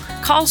bill,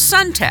 call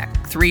SunTech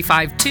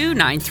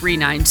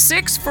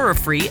 352-9396 for a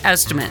free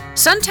estimate.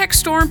 SunTech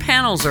Storm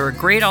Panels are a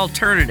great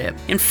alternative.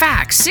 In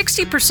fact,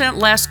 60%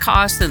 less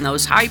cost than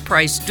those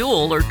high-priced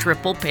dual or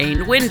triple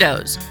paned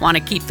windows. Want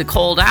to keep the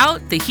cold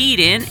out, the heat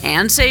in,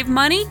 and save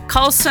money?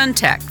 Call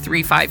SunTech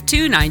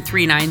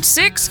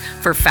 352-9396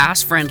 for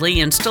fast, friendly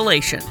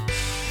installation.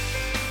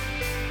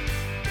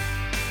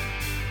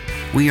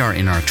 We are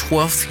in our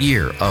 12th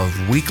year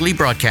of weekly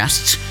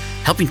broadcasts,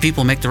 helping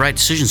people make the right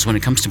decisions when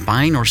it comes to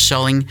buying or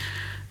selling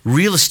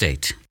real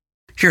estate.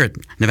 Here at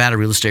Nevada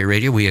Real Estate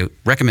Radio, we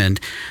recommend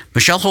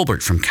Michelle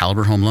Holbert from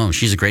Caliber Home Loans.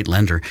 She's a great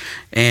lender,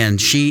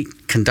 and she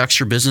conducts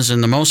her business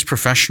in the most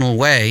professional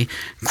way,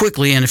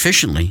 quickly and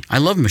efficiently. I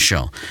love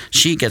Michelle.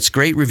 She gets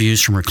great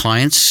reviews from her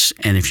clients,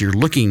 and if you're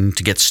looking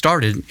to get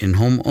started in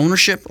home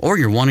ownership or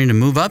you're wanting to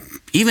move up,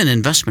 even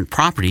investment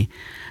property,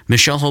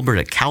 Michelle Holbert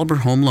at Caliber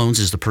Home Loans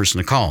is the person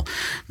to call.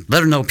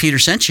 Let her know Peter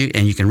sent you,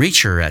 and you can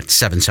reach her at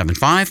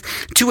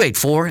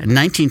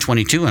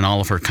 775-284-1922, and all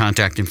of her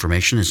contact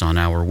information is on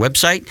our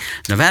website,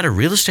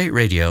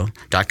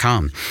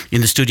 NevadaRealEstateRadio.com.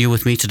 In the studio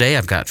with me today,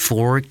 I've got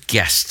 4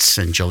 guests.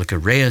 Angelica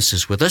Reyes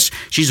is with us.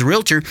 She's a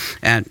realtor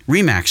at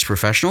RE/MAX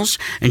Professionals,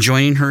 and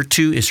joining her,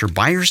 too, is her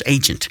buyer's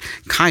agent,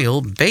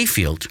 Kyle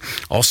Bayfield.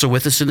 Also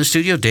with us in the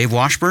studio, Dave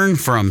Washburn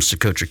from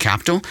Socotra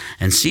Capital,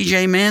 and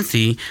CJ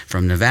Manthe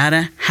from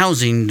Nevada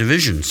Housing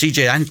Division.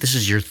 CJ, I think this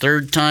is your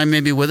 3rd time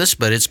maybe with us,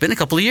 but it's been a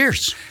couple of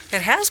years.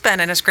 It has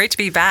been, and it's great to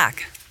be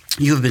back.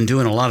 You have been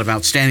doing a lot of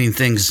outstanding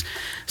things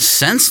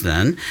since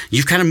then.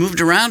 You've kind of moved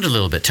around a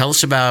little bit. Tell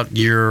us about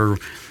your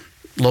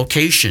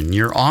location,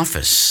 your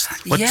office.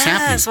 What's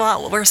happening? Yes,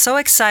 well, we're so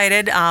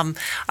excited.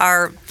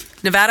 Our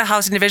Nevada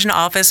Housing Division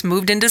office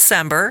moved in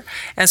December,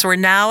 and so we're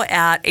now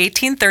at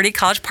 1830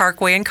 College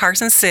Parkway in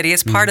Carson City.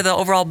 It's part of the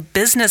overall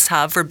business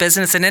hub for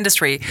business and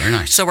industry. Very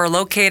nice. So we're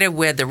located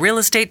with the real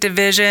estate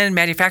division,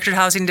 manufactured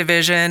housing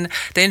division,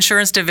 the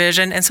insurance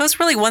division, and so it's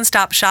really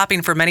one-stop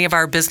shopping for many of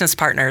our business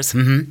partners.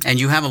 Mm-hmm. And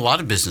you have a lot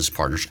of business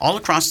partners all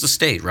across the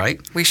state, right?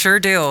 We sure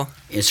do.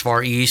 As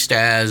far east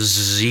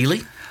as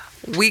Ely?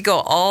 We go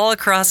all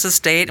across the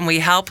state, and we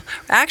help.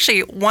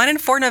 Actually, 1 in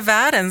 4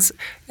 Nevadans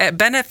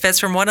benefits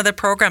from one of the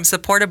programs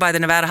supported by the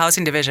Nevada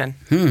Housing Division.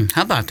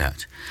 How about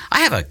that?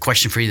 I have a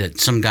question for you that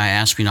some guy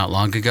asked me not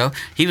long ago.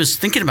 He was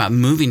thinking about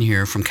moving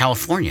here from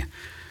California.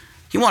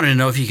 He wanted to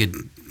know if he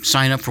could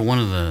sign up for one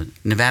of the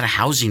Nevada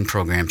housing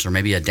programs or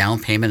maybe a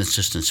down payment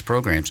assistance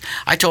programs.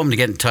 I told him to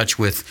get in touch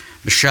with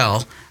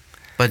Michelle,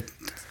 but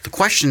the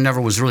question never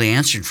was really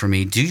answered for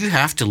me. Do you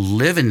have to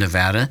live in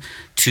Nevada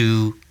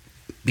to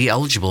be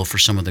eligible for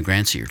some of the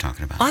grants that you're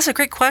talking about? Well, that's a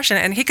great question,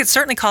 and he could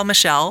certainly call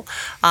Michelle.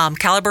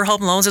 Caliber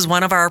Home Loans is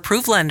one of our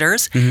approved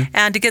lenders,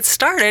 and to get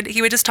started,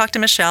 he would just talk to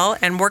Michelle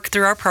and work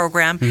through our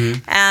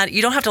program. And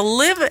you don't have to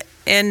live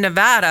in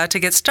Nevada to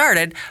get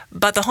started,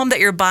 but the home that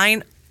you're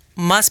buying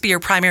must be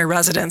your primary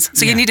residence.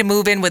 So you need to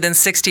move in within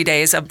 60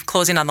 days of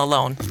closing on the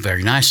loan.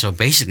 Very nice. So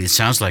basically, it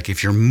sounds like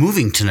if you're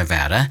moving to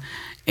Nevada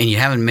and you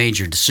haven't made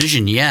your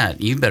decision yet,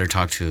 you better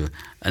talk to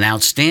an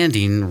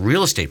outstanding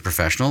real estate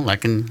professional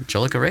like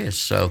Angelica Reyes.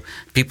 So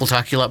people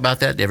talk to you a lot about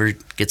that. Do you ever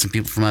get some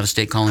people from out of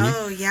state calling you?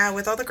 Oh, yeah.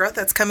 With all the growth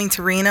that's coming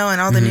to Reno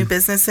and all the new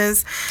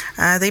businesses,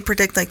 they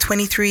predict like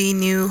 23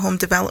 new home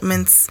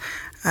developments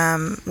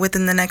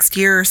within the next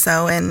year or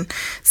so. And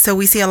so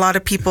we see a lot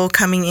of people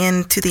coming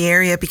into the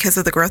area because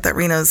of the growth that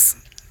Reno's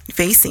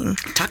facing.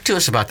 Talk to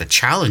us about the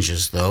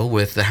challenges, though,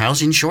 with the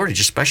housing shortage,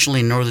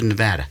 especially in northern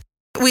Nevada.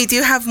 We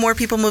do have more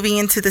people moving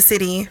into the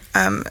city,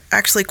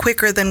 actually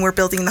quicker than we're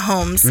building the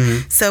homes.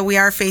 So we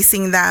are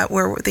facing that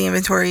where the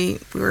inventory,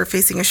 we're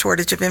facing a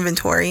shortage of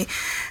inventory.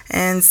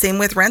 And same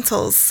with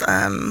rentals.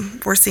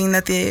 We're seeing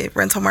that the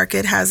rental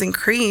market has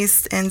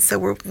increased. And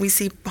so we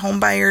see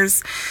home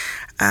buyers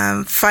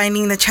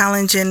finding the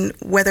challenge in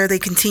whether they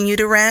continue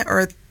to rent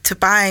or to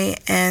buy.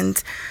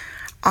 And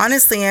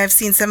honestly, I've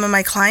seen some of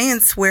my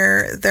clients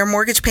where their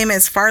mortgage payment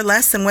is far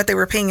less than what they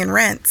were paying in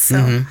rent.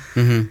 So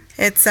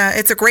it's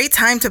a great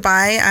time to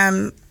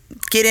buy.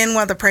 Get in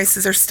while the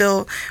prices are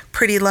still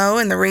pretty low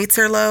and the rates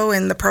are low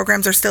and the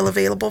programs are still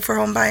available for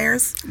home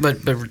buyers.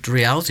 But the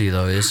reality,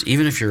 though, is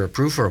even if you're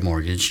approved for a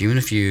mortgage, even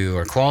if you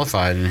are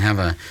qualified and have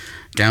a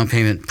down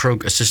payment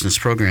assistance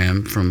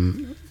program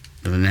from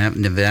the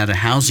Nevada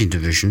Housing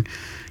Division,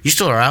 you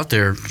still are out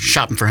there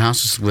shopping for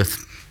houses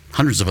with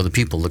hundreds of other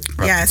people looking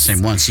for the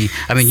same one. See,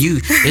 I mean,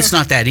 it's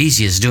not that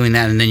easy as doing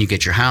that and then you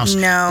get your house.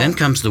 No. Then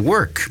comes the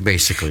work,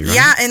 basically, right?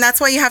 Yeah, and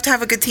that's why you have to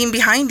have a good team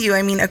behind you.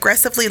 I mean,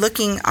 aggressively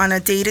looking on a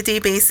day-to-day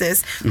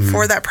basis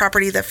for that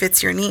property that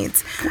fits your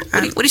needs.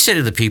 What do you say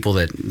to the people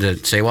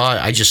that say, well,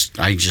 I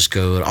just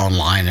go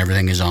online,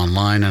 everything is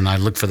online, and I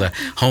look for the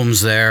homes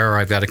there, or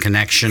I've got a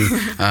connection,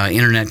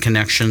 internet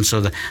connection,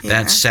 so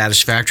that's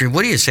satisfactory.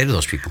 What do you say to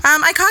those people?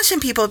 I caution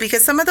people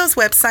because some of those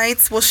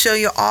websites will show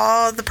you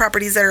all the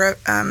properties that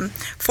are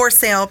for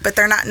sale, but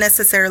they're not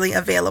necessarily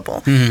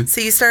available.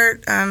 So you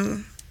start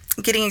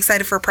getting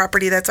excited for a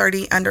property that's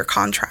already under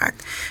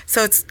contract.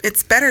 So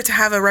it's better to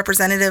have a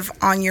representative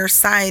on your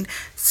side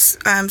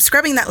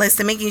scrubbing that list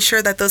and making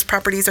sure that those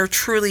properties are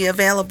truly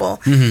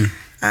available.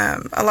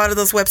 A lot of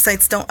those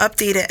websites don't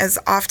update it as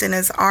often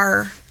as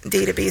our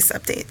database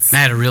updates. I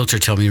had a realtor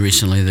tell me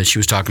recently that she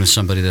was talking to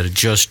somebody that had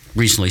just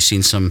recently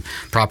seen some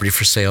property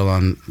for sale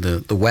on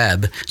the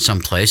web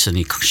someplace, and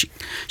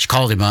she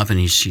called him up,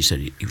 and she said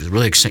he was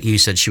really excited. He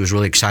said she was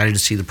really excited to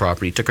see the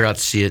property. He took her out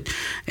to see it,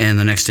 and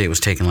the next day it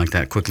was taken like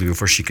that quickly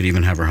before she could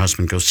even have her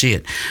husband go see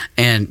it.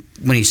 And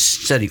when he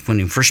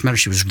first met her,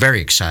 she was very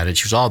excited.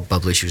 She was all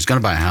bubbly. She was going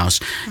to buy a house.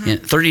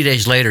 And 30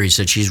 days later, he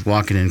said she's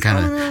walking in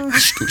kind of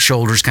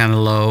shoulders kind of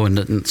low, and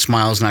the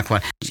smile's not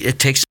quite. It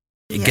takes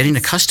getting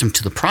accustomed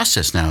to the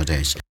process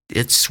nowadays.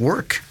 It's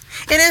work.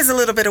 It is a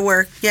little bit of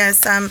work,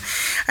 yes.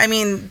 I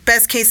mean,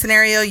 best case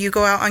scenario, you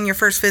go out on your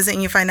first visit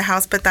and you find a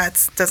house, but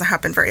that doesn't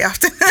happen very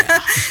often.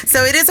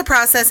 So it is a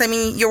process. I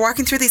mean, you're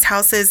walking through these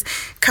houses,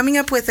 coming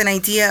up with an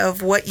idea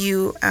of what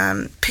you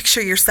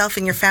picture yourself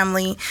and your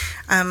family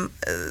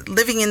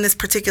living in this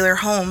particular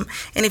home.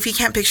 And if you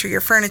can't picture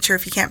your furniture,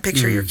 if you can't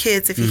picture your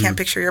kids, if you can't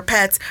picture your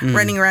pets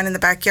running around in the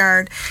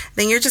backyard,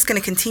 then you're just going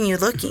to continue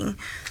looking.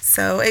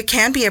 So it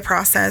can be a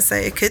process.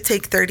 It could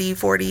take 30,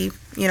 40,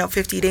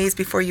 50 days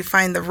before you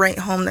find the right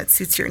home that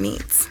suits your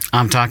needs.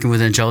 I'm talking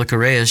with Angelica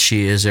Reyes.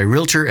 She is a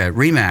realtor at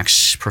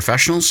RE/MAX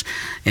Professionals,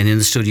 and in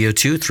the studio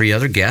too, 3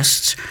 other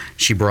guests.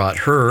 She brought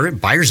her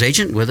buyer's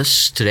agent with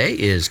us today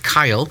is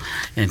Kyle,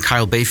 and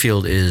Kyle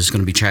Bayfield is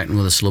going to be chatting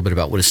with us a little bit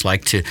about what it's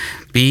like to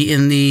be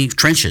in the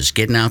trenches,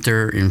 getting out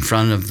there in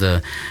front of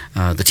the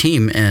the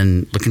team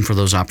and looking for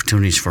those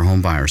opportunities for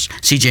home buyers.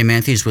 CJ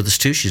Manthe is with us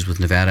too. She's with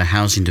Nevada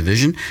Housing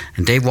Division.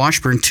 And Dave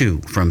Washburn too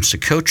from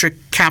Socotra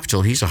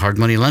Capital. He's a hard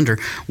money lender.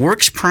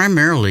 Works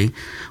primarily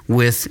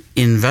with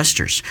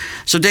investors.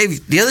 So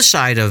Dave, the other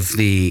side of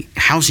the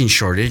housing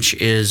shortage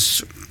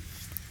is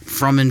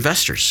from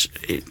investors.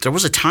 There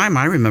was a time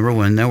I remember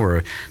when there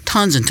were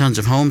tons and tons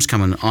of homes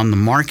coming on the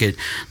market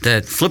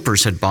that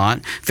flippers had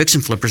bought, fix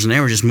and flippers, and they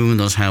were just moving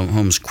those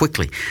homes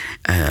quickly.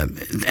 And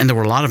there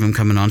were a lot of them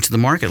coming onto the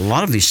market. A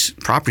lot of these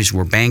properties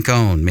were bank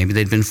owned. Maybe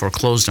they'd been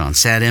foreclosed on,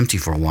 sat empty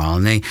for a while,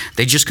 and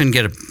they just couldn't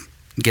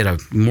get a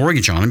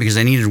mortgage on them because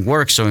they needed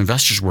work, so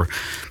investors were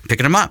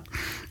picking them up.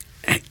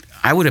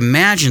 I would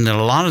imagine that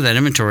a lot of that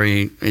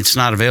inventory, it's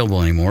not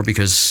available anymore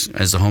because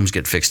as the homes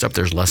get fixed up,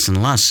 there's less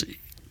and less.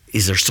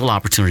 Is there still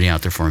opportunity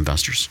out there for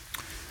investors?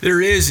 There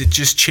is. It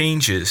just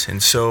changes.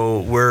 And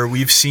so where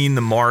we've seen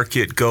the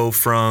market go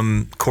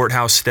from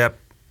courthouse step,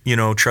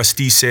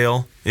 trustee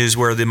sale is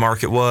where the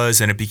market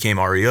was, and it became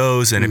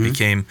REOs, and it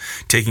became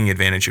taking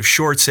advantage of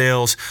short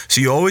sales. So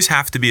you always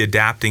have to be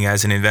adapting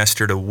as an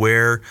investor to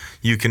where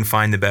you can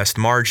find the best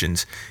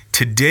margins.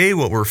 Today,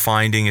 what we're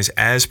finding is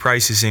as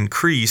prices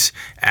increase,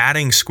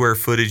 adding square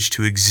footage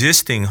to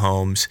existing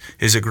homes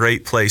is a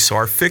great place. So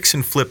our fix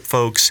and flip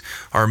folks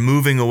are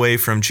moving away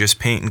from just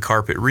paint and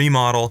carpet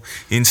remodel.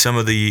 In some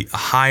of the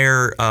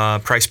higher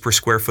price per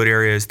square foot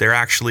areas, they're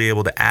actually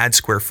able to add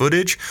square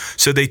footage.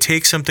 So they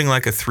take something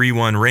like a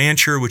 3-1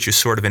 Rancher, which is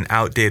sort of an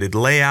outdated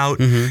layout.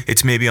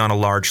 It's maybe on a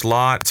large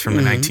lot. It's from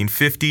the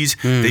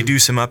 1950s. They do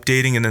some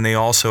updating, and then they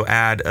also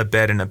add a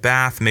bed and a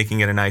bath, making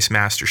it a nice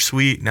master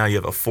suite. Now you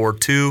have a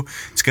 4-2.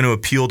 It's going to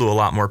appeal to a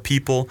lot more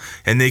people,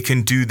 and they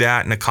can do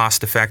that in a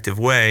cost-effective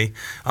way.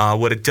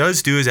 What it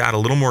does do is add a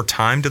little more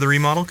time to the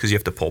remodel because you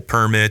have to pull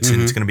permits,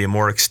 and it's going to be a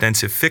more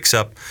extensive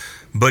fix-up,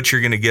 but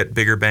you're going to get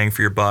bigger bang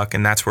for your buck,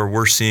 and that's where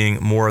we're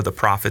seeing more of the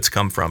profits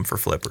come from for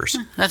flippers.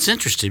 That's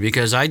interesting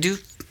because I do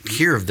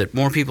hear that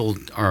more people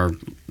are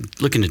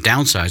looking to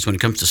downsize when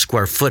it comes to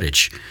square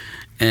footage.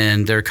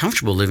 And they're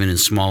comfortable living in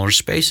smaller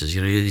spaces.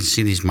 You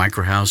see these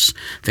micro house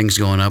things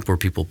going up where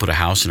people put a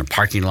house in a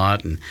parking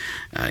lot and,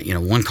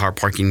 one car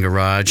parking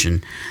garage.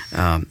 And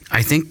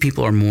I think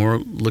people are more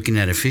looking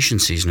at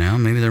efficiencies now.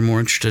 Maybe they're more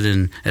interested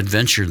in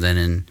adventure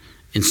than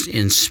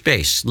in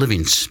space,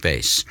 living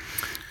space.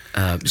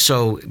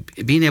 So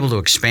being able to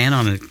expand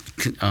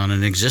on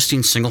an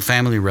existing single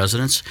family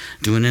residence,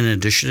 doing an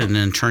addition, and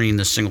then turning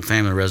the single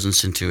family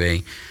residence into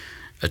a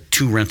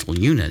 2-rental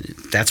unit,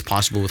 that's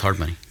possible with hard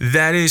money.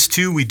 That is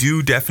too. We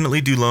do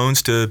definitely do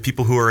loans to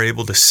people who are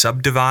able to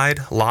subdivide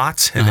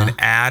lots and then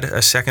add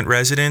a second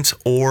residence,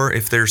 or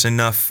if there's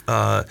enough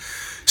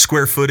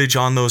square footage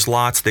on those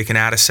lots, they can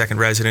add a second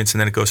residence,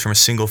 and then it goes from a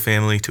single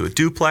family to a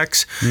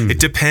duplex. It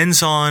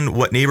depends on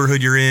what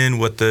neighborhood you're in,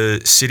 what the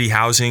city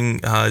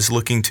housing is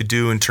looking to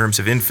do in terms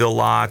of infill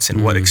lots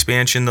and what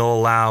expansion they'll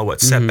allow,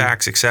 what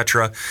setbacks,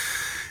 etc.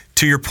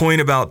 To your point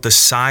about the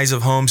size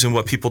of homes and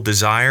what people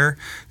desire,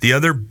 the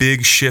other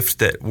big shift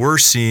that we're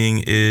seeing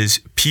is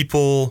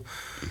people,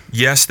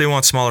 yes, they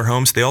want smaller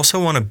homes. They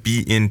also want to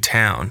be in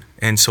town.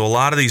 And so a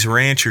lot of these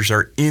ranchers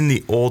are in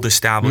the old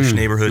established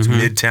neighborhoods,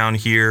 Midtown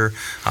here,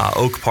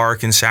 Oak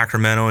Park in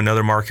Sacramento,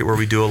 another market where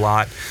we do a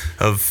lot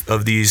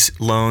of these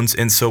loans.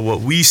 And so what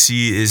we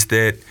see is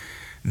that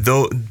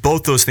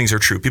both those things are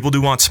true. People do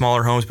want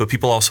smaller homes, but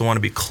people also want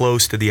to be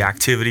close to the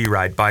activity,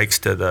 ride bikes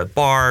to the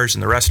bars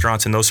and the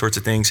restaurants and those sorts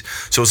of things.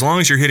 So as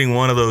long as you're hitting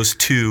one of those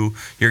two,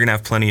 you're going to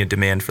have plenty of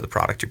demand for the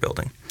product you're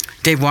building.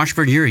 Dave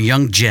Washburn, you're a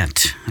young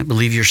gent. I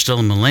believe you're still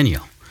a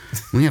millennial.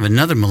 We have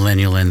another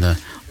millennial in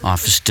the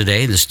office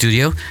today, in the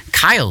studio.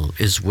 Kyle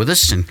is with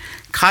us. And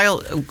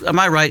Kyle, am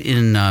I right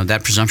in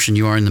that presumption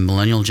you are in the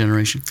millennial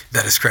generation?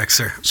 That is correct,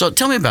 sir. So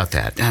tell me about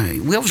that.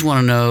 We always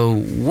want to know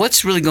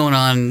what's really going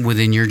on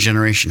within your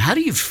generation. How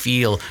do you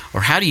feel,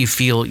 or how do you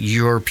feel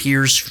your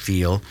peers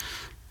feel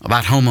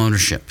about home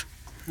ownership?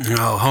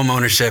 Oh, home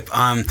ownership.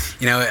 I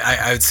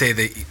would say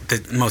that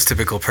the most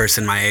typical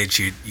person my age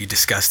you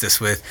discuss this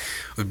with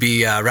would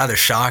be rather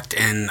shocked,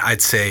 and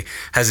I'd say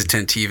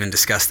hesitant to even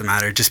discuss the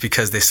matter, just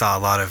because they saw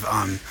a lot of,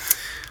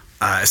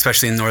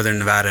 especially in northern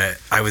Nevada,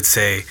 I would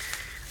say,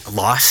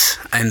 loss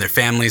in their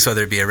families,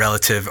 whether it be a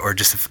relative or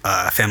just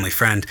a family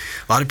friend.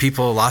 A lot of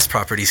people lost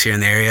properties here in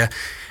the area,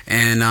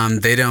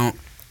 and they don't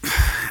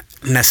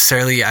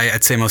necessarily,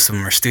 I'd say most of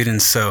them are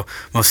students, so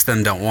most of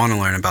them don't want to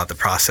learn about the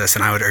process,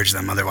 and I would urge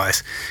them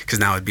otherwise, because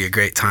now would be a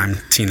great time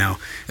to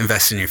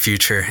invest in your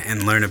future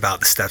and learn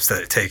about the steps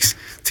that it takes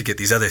to get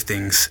these other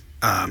things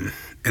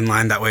in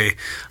line. That way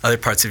other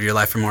parts of your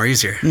life are more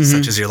easier,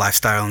 such as your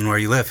lifestyle and where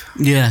you live.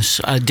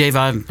 Yes. Dave,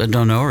 I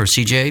don't know, or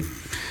CJ,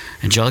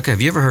 Angelica, have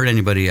you ever heard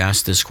anybody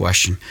ask this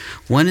question?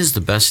 When is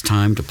the best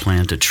time to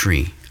plant a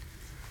tree?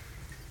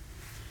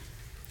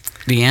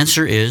 The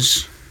answer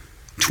is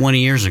 20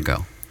 years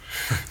ago.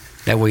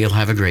 That way you'll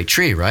have a great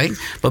tree, right?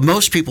 But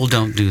most people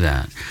don't do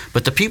that.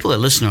 But the people that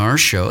listen to our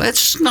show,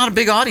 it's not a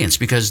big audience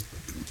because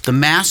the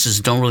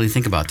masses don't really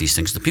think about these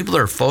things. The people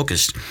that are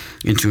focused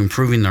into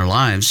improving their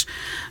lives,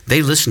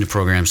 they listen to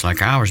programs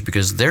like ours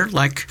because they're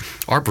like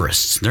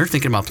arborists. They're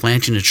thinking about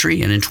planting a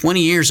tree. And in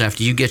 20 years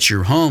after you get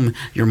your home,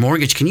 your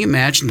mortgage, can you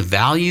imagine the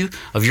value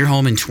of your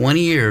home in 20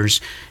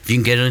 years if you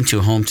can get into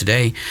a home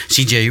today?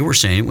 CJ, you were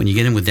saying when you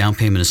get in with down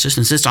payment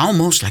assistance, it's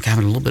almost like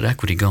having a little bit of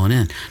equity going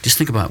in. Just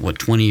think about what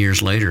 20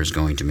 years later is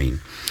going to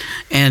mean.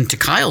 And to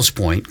Kyle's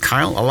point,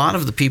 Kyle, a lot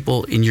of the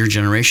people in your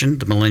generation,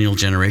 the millennial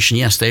generation,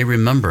 yes, they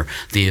remember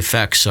the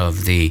effects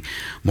of the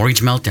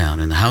mortgage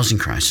meltdown and the housing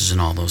crisis and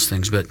all those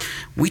things. But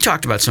we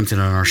talked about something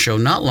on our show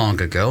not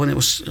long ago, and it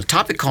was a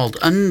topic called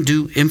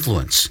undue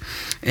influence.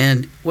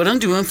 And what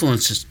undue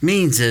influence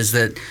means is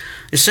that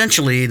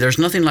essentially there's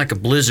nothing like a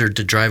blizzard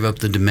to drive up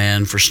the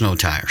demand for snow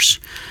tires.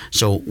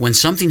 So when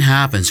something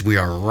happens, we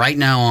are right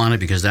now on it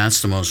because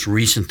that's the most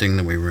recent thing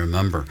that we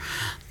remember.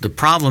 The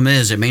problem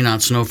is it may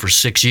not snow for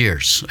 6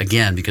 years,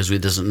 again, because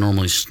it doesn't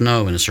normally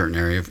snow in a certain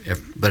area,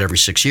 but every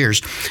 6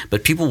 years.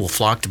 But people will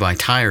flock to buy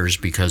tires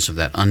because of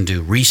that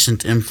undue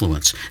recent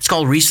influence. It's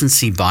called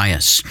recency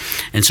bias.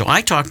 And so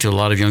I talk to a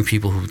lot of young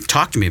people who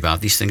talk to me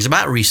about these things,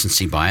 about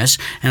recency bias,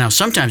 and how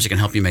sometimes it can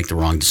help you make the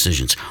wrong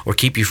decisions or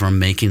keep you from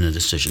making a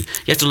decision.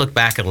 You have to look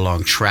back at a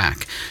long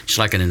track, just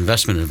like an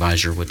investment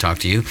advisor would talk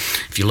to you.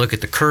 If you look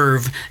at the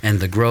curve and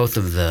the growth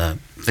of the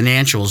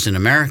financials in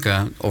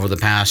America over the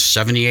past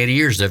 70, 80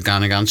 years, they've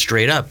gone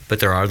straight up,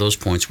 but there are those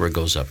points where it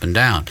goes up and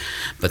down.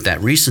 But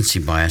that recency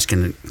bias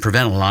can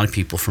prevent a lot of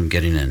people from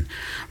getting in.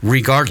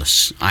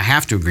 Regardless, I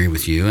have to agree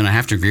with you, and I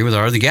have to agree with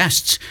our other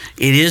guests.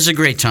 It is a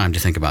great time to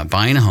think about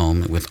buying a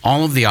home with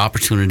all of the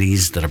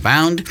opportunities that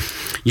abound.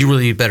 You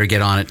really better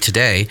get on it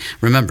today.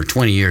 Remember,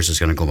 20 years is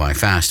going to go by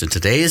fast, and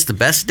today is the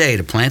best day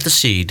to plant the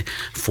seed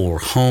for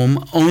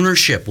home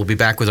ownership. We'll be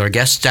back with our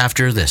guests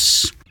after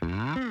this.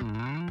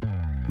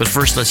 But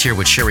first, let's hear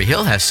what Sherry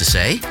Hill has to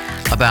say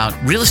about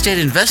real estate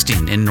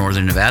investing in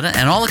Northern Nevada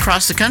and all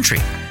across the country.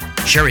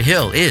 Sherry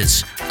Hill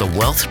is the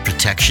Wealth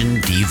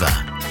Protection Diva.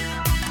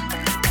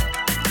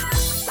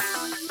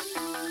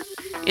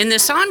 In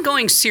this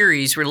ongoing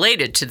series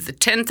related to the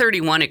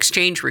 1031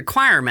 exchange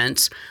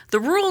requirements, the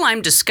rule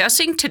I'm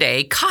discussing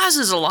today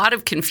causes a lot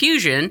of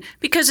confusion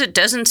because it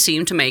doesn't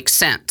seem to make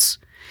sense.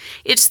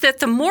 It's that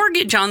the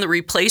mortgage on the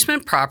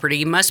replacement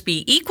property must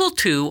be equal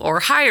to or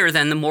higher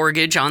than the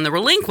mortgage on the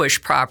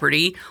relinquished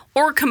property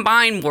or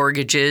combined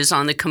mortgages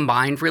on the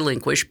combined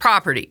relinquished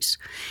properties.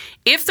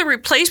 If the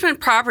replacement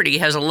property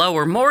has a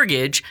lower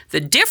mortgage,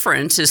 the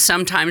difference is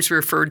sometimes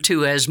referred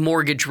to as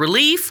mortgage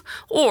relief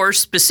or,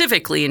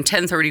 specifically in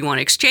 1031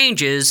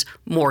 exchanges,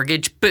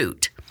 mortgage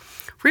boot.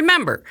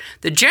 Remember,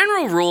 the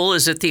general rule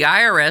is that the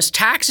IRS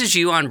taxes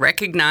you on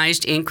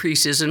recognized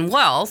increases in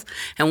wealth,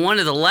 and one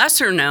of the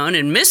lesser known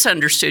and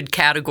misunderstood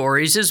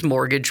categories is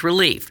mortgage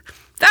relief.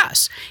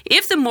 Thus,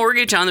 if the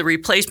mortgage on the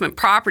replacement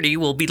property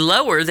will be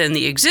lower than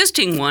the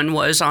existing one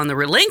was on the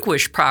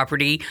relinquished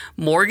property,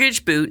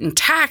 mortgage boot and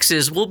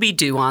taxes will be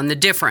due on the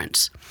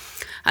difference.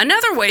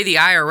 Another way the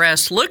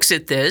IRS looks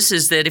at this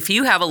is that if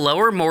you have a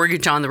lower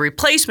mortgage on the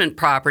replacement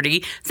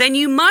property, then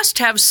you must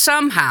have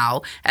somehow,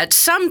 at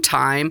some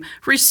time,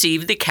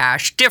 received the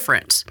cash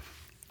difference.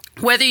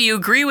 Whether you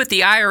agree with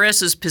the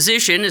IRS's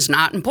position is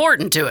not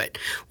important to it.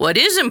 What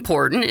is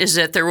important is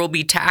that there will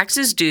be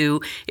taxes due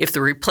if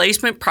the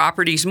replacement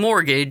property's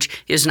mortgage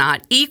is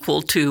not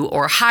equal to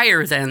or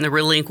higher than the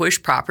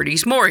relinquished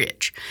property's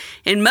mortgage.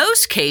 In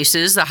most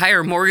cases, the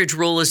higher mortgage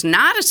rule is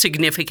not a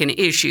significant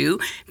issue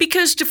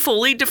because to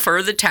fully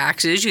defer the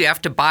taxes, you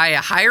have to buy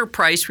a higher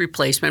price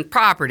replacement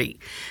property.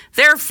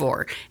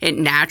 Therefore, it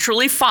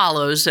naturally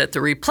follows that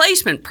the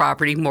replacement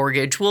property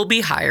mortgage will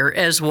be higher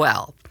as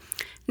well.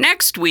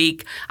 Next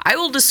week, I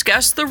will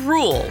discuss the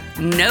rule,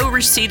 no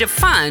receipt of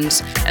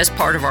funds, as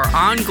part of our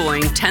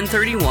ongoing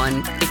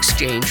 1031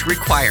 exchange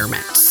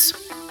requirements.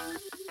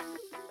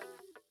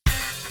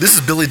 This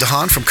is Billy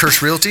DeHaan from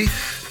Kirsch Realty.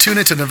 Tune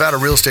into Nevada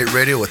Real Estate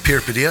Radio with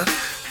Peter Padilla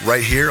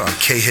right here on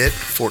KHIT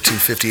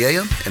 1450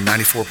 AM and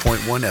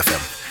 94.1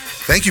 FM.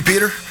 Thank you,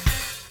 Peter.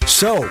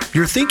 So,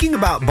 you're thinking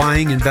about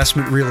buying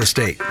investment real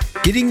estate.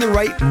 Getting the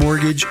right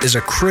mortgage is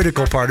a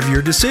critical part of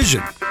your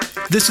decision.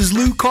 This is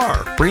Lou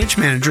Carr, branch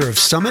manager of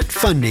Summit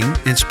Funding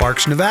in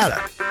Sparks,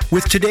 Nevada.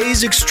 With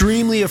today's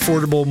extremely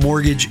affordable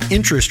mortgage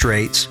interest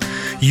rates,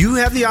 you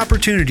have the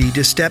opportunity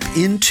to step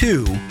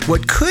into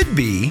what could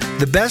be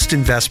the best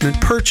investment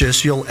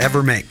purchase you'll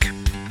ever make.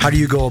 How do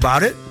you go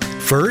about it?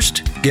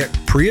 First, get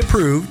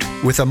pre-approved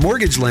with a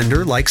mortgage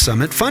lender like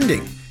Summit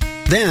Funding.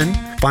 Then,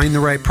 find the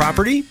right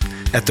property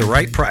at the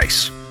right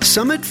price.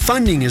 Summit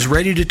Funding is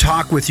ready to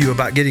talk with you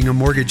about getting a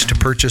mortgage to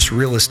purchase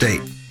real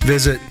estate.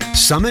 Visit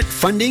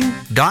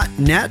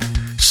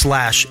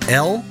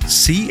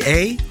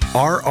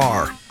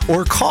summitfunding.net/LCARR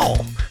or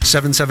call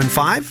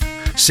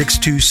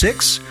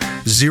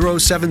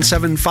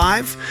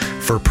 775-626-0775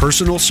 for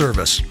personal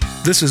service.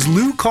 This is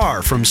Lou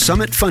Carr from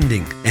Summit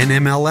Funding,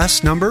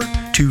 NMLS number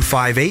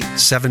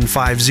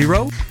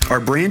 258750. Our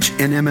branch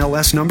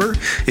NMLS number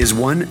is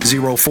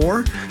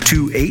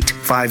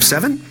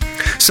 1042857.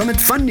 Summit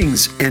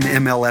Funding's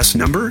NMLS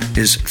number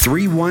is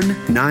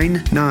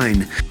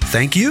 3199.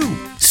 Thank you.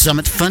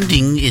 Summit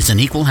Funding is an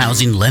equal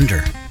housing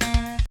lender.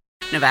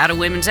 Nevada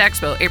Women's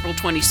Expo, April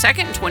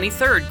 22nd and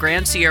 23rd,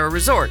 Grand Sierra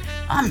Resort.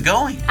 I'm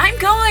going. I'm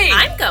going.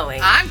 I'm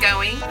going. I'm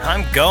going.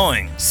 I'm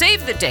going.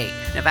 Save the date.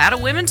 Nevada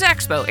Women's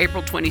Expo,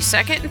 April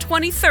 22nd and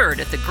 23rd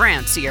at the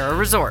Grand Sierra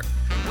Resort.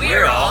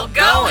 We're all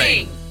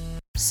going.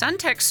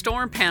 SunTech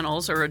Storm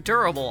Panels are a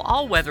durable,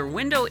 all-weather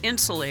window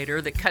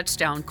insulator that cuts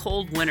down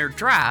cold winter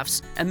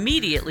drafts,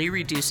 immediately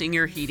reducing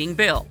your heating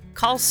bill.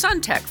 Call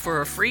SunTech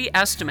for a free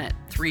estimate,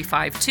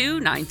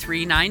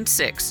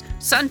 352-9396.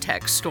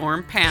 SunTech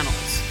Storm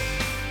Panels.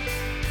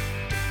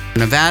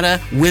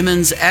 Nevada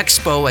Women's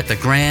Expo at the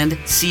Grand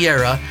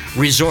Sierra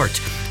Resort.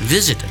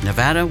 Visit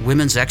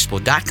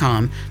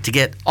NevadaWomen'sExpo.com to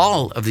get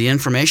all of the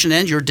information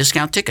and your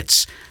discount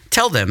tickets.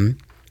 Tell them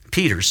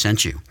Peter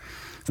sent you.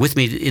 With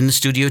me in the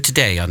studio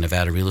today on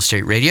Nevada Real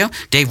Estate Radio,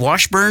 Dave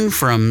Washburn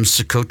from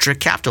Socotra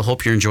Capital.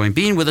 Hope you're enjoying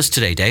being with us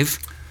today, Dave.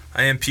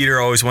 I am, Peter.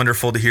 Always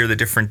wonderful to hear the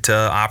different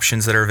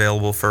options that are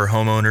available for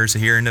homeowners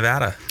here in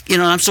Nevada. You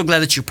know, I'm so glad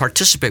that you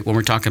participate when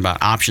we're talking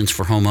about options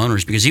for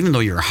homeowners, because even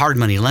though you're a hard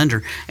money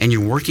lender and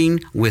you're working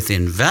with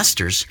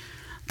investors,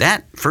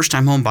 that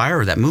first-time home buyer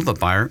or that move-up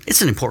buyer,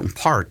 it's an important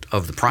part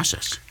of the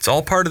process. It's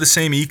all part of the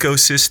same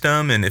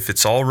ecosystem, and if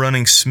it's all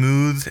running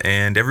smooth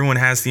and everyone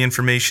has the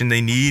information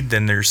they need,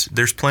 then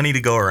there's plenty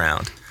to go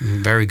around.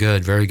 Very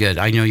good, very good.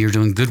 I know you're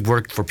doing good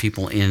work for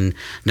people in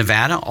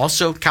Nevada.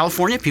 Also,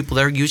 California, people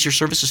there use your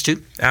services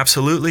too?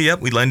 Absolutely,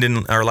 yep. We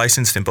are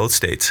licensed in both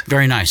states.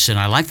 Very nice. And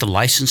I like the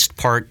licensed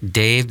part,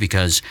 Dave,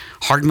 because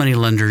hard money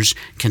lenders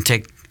can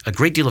take a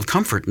great deal of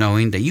comfort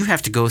knowing that you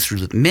have to go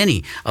through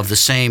many of the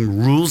same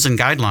rules and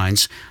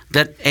guidelines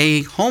that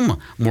a home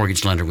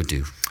mortgage lender would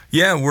do.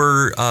 Yeah,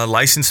 we're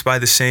licensed by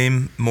the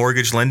same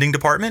mortgage lending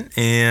department,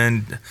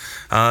 and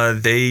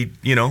they,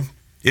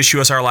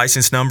 issue us our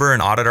license number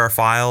and audit our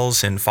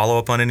files and follow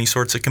up on any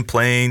sorts of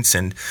complaints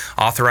and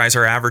authorize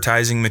our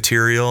advertising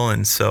material.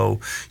 And so,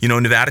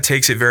 Nevada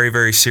takes it very,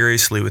 very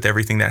seriously with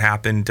everything that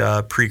happened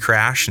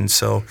pre-crash. And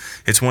so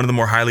it's one of the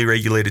more highly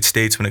regulated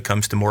states when it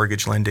comes to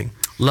mortgage lending.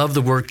 Love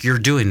the work you're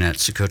doing at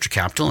Socotra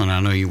Capital, and I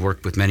know you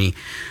work with many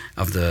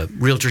of the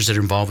realtors that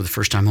are involved with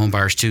first-time home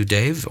buyers too,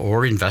 Dave,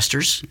 or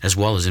investors, as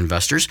well as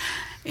investors,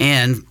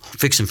 and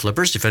fix and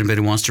flippers. If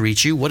anybody wants to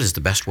reach you, what is the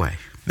best way?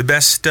 The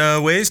best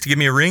way is to give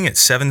me a ring at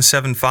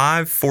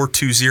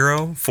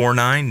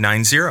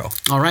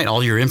 775-420-4990. All right.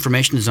 All your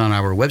information is on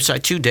our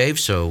website too, Dave,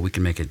 so we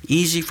can make it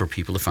easy for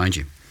people to find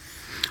you.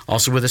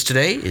 Also with us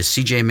today is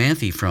CJ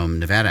Manthe from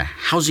Nevada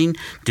Housing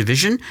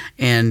Division,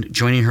 and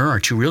joining her are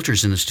two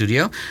realtors in the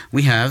studio.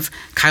 We have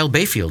Kyle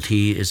Bayfield.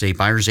 He is a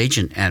buyer's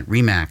agent at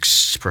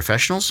RE/MAX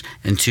Professionals,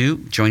 and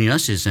joining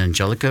us is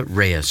Angelica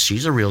Reyes.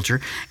 She's a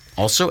realtor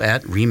also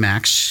at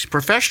RE/MAX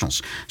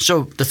Professionals.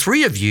 So the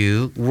three of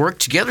you work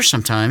together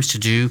sometimes to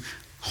do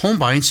home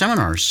buying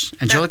seminars.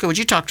 Angelica, would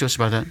you talk to us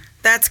about that?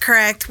 That's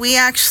correct. We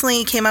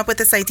actually came up with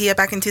this idea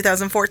back in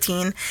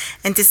 2014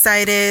 and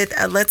decided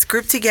let's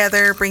group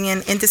together, bring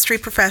in industry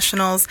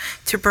professionals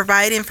to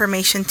provide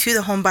information to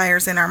the home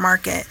buyers in our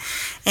market.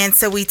 And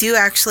so we do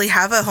actually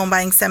have a home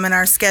buying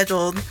seminar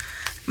scheduled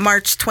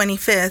March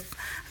 25th.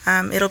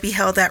 It'll be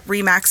held at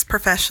RE/MAX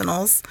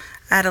Professionals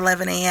at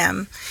 11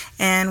 a.m.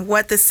 And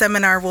what this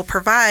seminar will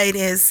provide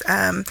is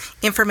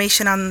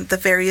information on the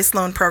various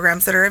loan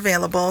programs that are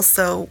available.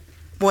 So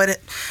what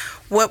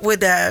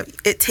would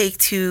it take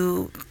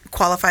to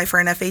qualify for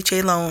an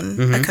FHA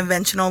loan, a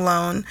conventional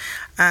loan?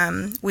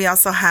 We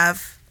also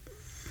have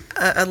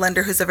a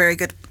lender who's a very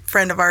good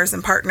friend of ours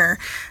and partner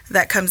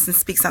that comes and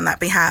speaks on that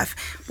behalf.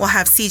 We'll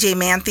have CJ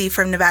Manthe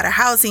from Nevada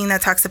Housing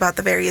that talks about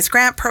the various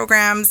grant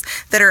programs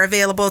that are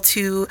available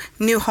to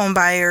new home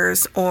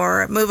buyers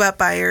or move-up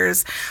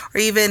buyers or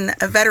even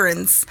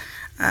veterans.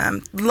 A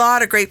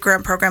lot of great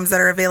grant programs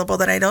that are available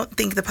that I don't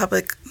think the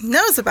public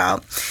knows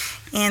about.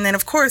 And then,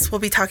 of course, we'll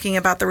be talking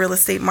about the real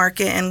estate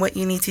market and what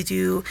you need to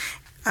do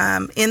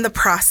in the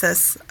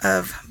process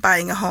of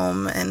buying a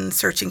home and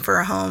searching for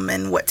a home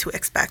and what to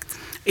expect.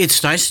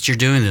 It's nice that you're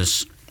doing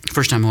this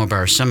first-time home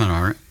buyer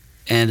seminar,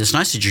 and it's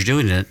nice that you're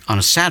doing it on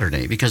a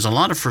Saturday, because a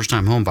lot of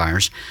first-time home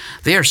buyers,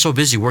 they are so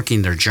busy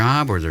working their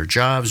job or their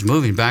jobs,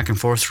 moving back and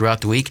forth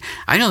throughout the week.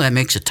 I know that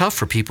makes it tough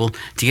for people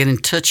to get in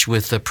touch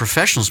with the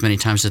professionals many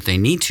times that they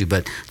need to,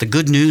 but the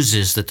good news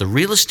is that the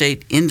real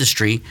estate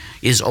industry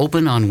is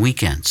open on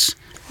weekends.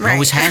 It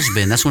always has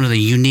been. That's one of the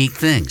unique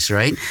things,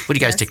 right? What do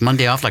you guys take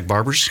Monday off like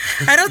barbers?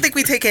 I don't think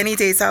we take any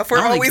days off. We're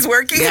always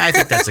working. Yeah, I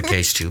think that's the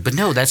case too. But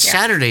no,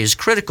 Saturday is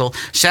critical.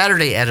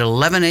 Saturday at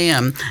 11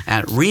 a.m.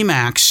 at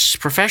RE/MAX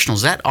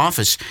Professionals. That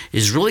office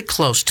is really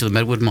close to the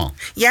Medwood Mall.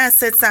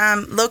 Yes, it's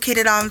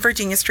located on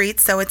Virginia Street,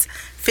 so it's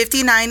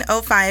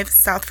 5905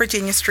 South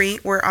Virginia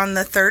Street. We're on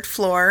the third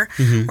floor.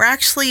 We're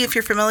actually, if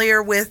you're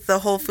familiar with the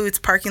Whole Foods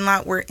parking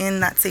lot, we're in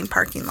that same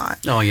parking lot.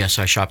 Oh, yes,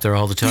 I shop there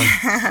all the time.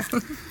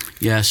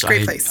 Yes,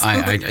 great place.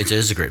 It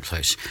is a great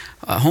place.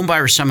 Home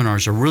buyer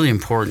seminars are really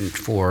important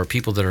for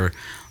people that are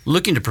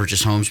looking to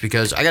purchase homes,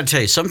 because I got to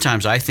tell you,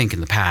 sometimes I think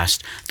in the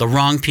past the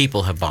wrong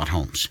people have bought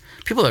homes.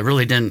 People that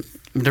really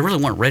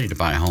weren't ready to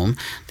buy a home.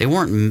 They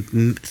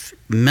weren't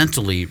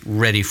mentally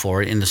ready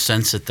for it, in the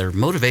sense that their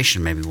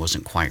motivation maybe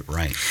wasn't quite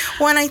right.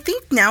 Well, and I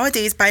think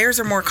nowadays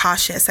buyers are more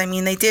cautious. I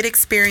mean, they did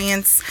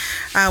experience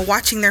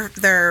watching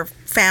their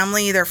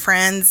family, their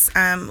friends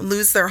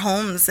lose their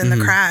homes in the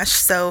crash.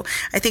 So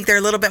I think they're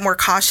a little bit more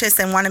cautious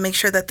and want to make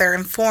sure that they're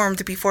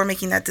informed before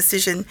making that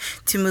decision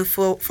to move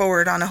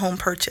forward on a home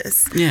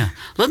purchase. Yeah.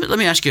 Let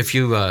me ask you a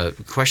few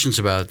questions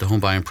about the home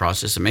buying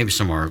process that maybe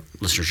some of our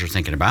listeners are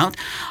thinking about.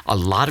 A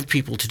lot of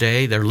people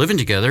today, they're living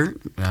together,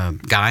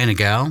 guy and a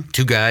gal,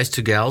 two guys,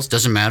 two gals,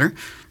 doesn't matter.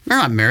 They're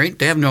not married.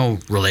 They have no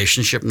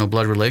relationship, no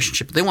blood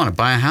relationship. They want to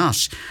buy a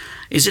house.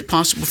 Is it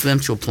possible for them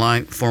to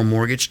apply for a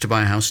mortgage to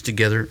buy a house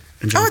together?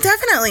 Oh,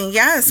 definitely.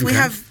 Yes. We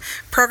have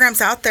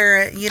programs out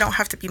there. You don't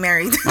have to be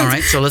married. All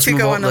right. So let's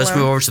move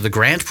over to the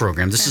grant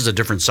program. This is a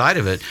different side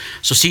of it.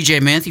 So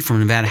CJ Manthe from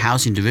Nevada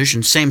Housing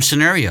Division, same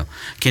scenario.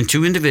 Can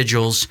two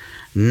individuals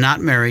not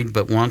married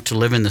but want to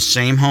live in the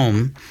same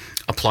home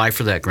apply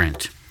for that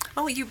grant?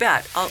 Oh, you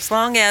bet. As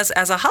long as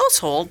a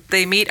household,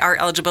 they meet our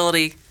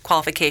eligibility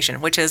qualification,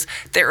 which is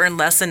they earn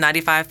less than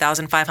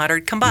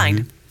 $95,500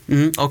 combined.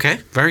 Okay,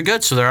 very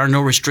good. So there are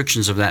no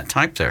restrictions of that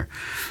type there.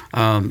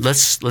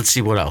 Let's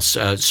see what else.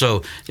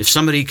 So if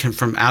somebody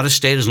from out of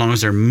state, as long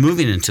as they're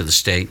moving into the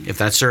state, if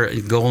that's their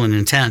goal and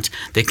intent,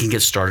 they can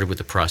get started with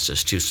the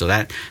process too. So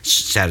that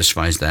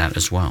satisfies that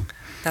as well.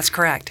 That's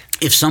correct.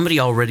 If somebody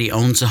already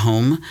owns a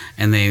home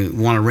and they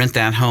want to rent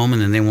that home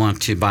and then they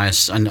want to buy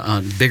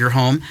a bigger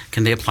home,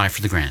 can they apply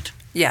for the grant?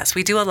 Yes,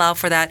 we do allow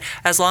for that,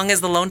 as long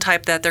as the loan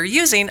type that they're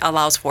using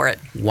allows for it.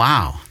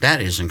 Wow,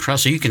 that is incredible.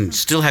 So you can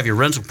still have your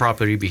rental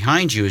property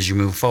behind you as you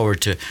move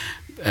forward to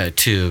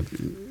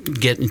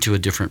get into a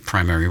different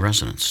primary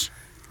residence.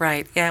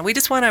 Right. Yeah, we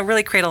just want to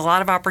really create a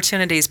lot of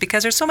opportunities,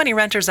 because there's so many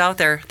renters out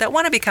there that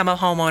want to become a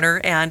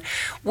homeowner, and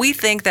we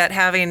think that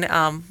having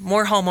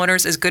more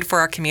homeowners is good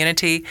for our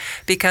community,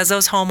 because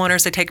those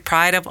homeowners, they take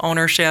pride of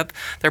ownership.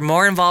 They're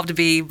more involved to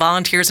be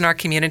volunteers in our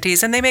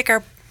communities, and they make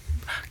our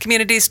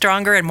communities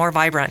stronger and more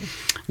vibrant.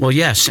 Well,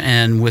 yes,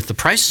 and with the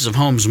prices of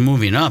homes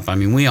moving up, I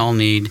mean, we all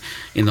need,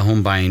 in the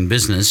home buying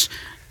business,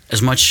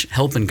 as much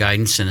help and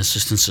guidance and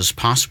assistance as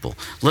possible.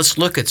 Let's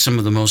look at some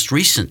of the most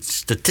recent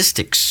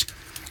statistics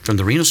from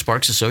the Reno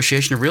Sparks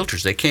Association of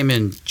Realtors. They came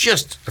in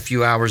just a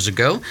few hours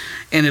ago,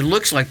 and it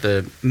looks like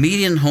the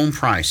median home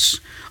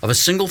price of a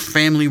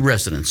single-family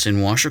residence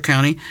in Washoe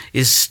County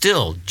is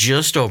still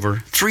just over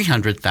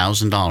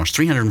 $300,000,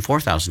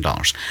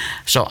 $304,000.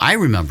 So I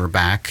remember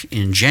back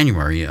in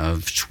January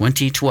of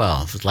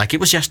 2012, like it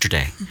was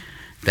yesterday,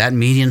 that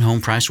median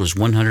home price was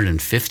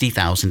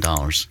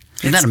 $150,000.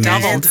 Isn't that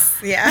amazing?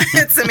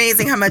 It's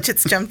amazing how much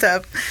it's jumped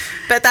up.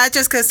 But that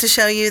just goes to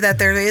show you that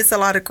there is a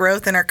lot of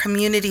growth, and our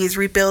community is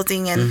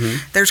rebuilding,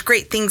 and there's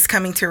great things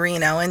coming to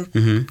Reno.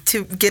 And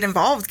to get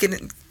involved, get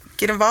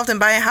involved and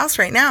buy a house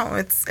right now.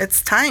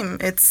 It's time.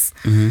 It's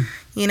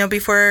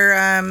before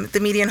the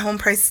median home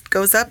price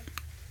goes up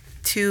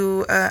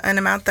to an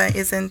amount that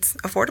isn't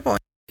affordable.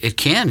 It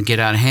can get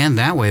out of hand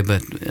that way,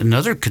 but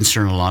another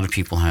concern a lot of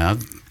people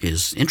have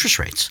is interest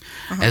rates.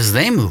 As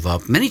they move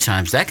up, many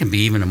times that can be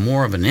even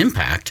more of an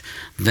impact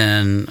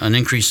than an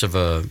increase of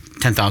a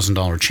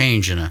 $10,000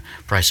 change in a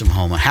price of a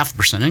home. A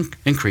 0.5%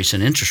 increase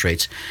in interest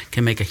rates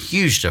can make a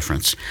huge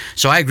difference.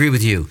 So I agree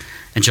with you,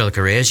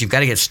 Angelica Reyes. You've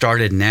got to get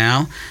started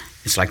now.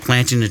 It's like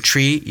planting a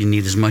tree. You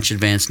need as much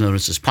advance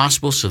notice as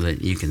possible so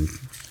that you can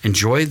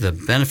enjoy the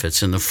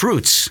benefits and the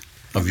fruits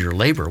of your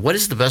labor. What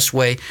is the best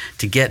way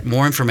to get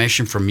more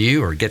information from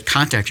you or get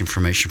contact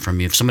information from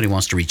you if somebody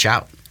wants to reach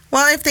out?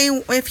 Well, if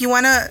you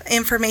want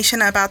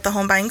information about the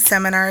home buying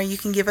seminar, you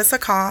can give us a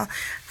call.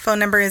 Phone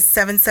number is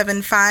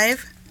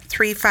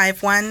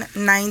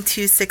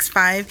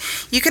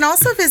 775-351-9265. You can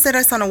also visit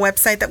us on a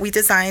website that we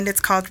designed. It's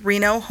called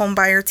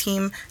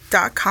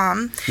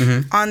RenoHomeBuyerTeam.com.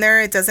 On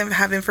there, it doesn't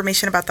have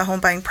information about the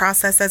home buying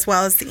process, as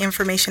well as the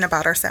information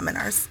about our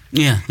seminars.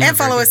 And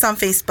follow us on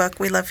Facebook.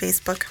 We love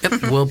Facebook.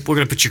 Well, we're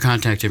going to put your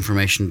contact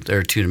information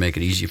there, too, to make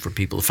it easy for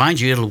people to find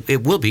you.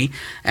 It will be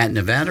at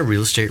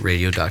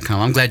NevadaRealEstateRadio.com.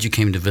 I'm glad you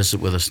came to visit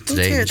with us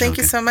today. Me too. Thank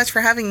you so much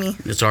for having me.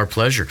 It's our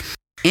pleasure.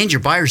 And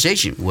your buyer's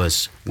agent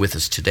was with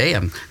us today.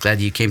 I'm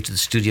glad you came to the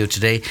studio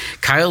today.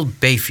 Kyle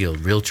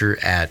Bayfield, realtor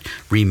at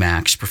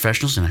RE/MAX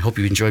Professionals, and I hope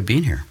you enjoyed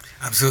being here.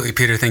 Absolutely,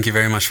 Peter. Thank you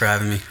very much for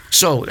having me.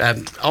 So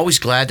I'm always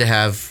glad to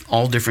have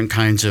all different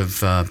kinds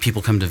of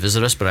people come to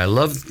visit us, but I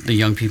love the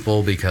young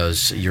people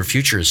because your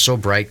future is so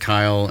bright,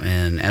 Kyle,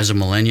 and as a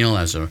millennial,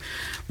 as a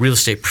real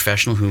estate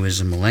professional who is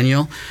a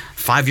millennial,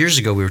 5 years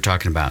ago we were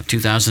talking about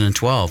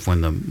 2012 when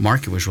the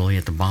market was really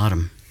at the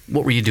bottom.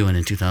 What were you doing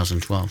in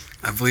 2012?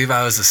 I believe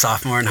I was a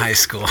sophomore in high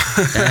school.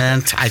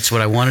 And that's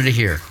what I wanted to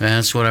hear.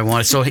 That's what I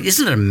wanted. So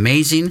isn't it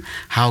amazing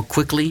how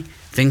quickly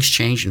things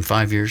change in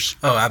 5 years?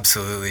 Oh,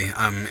 absolutely.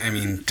 I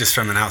mean, just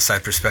from an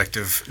outside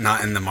perspective,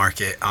 not in the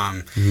market,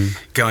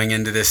 going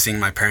into this, seeing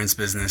my parents'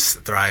 business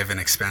thrive and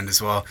expand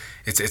as well,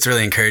 it's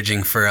really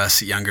encouraging for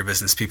us younger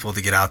business people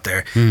to get out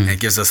there, and it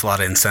gives us a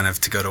lot of incentive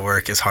to go to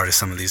work as hard as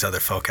some of these other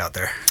folk out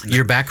there.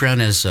 Your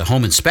background as a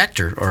home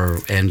inspector,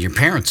 and your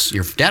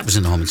dad was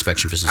in the home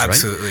inspection business, right?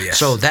 Absolutely, yes.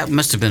 So that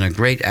must have been a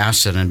great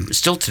asset, and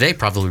still today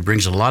probably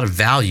brings a lot of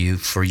value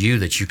for you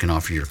that you can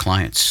offer your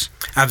clients.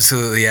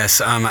 Absolutely, yes.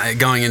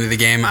 Going into the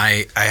game,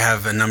 I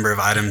have a number of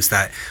items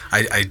that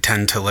I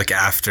tend to look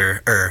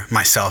after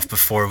myself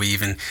before we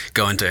even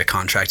go into a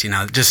contract,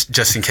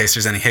 just in case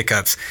there's any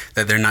hiccups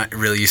that they're not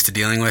really used to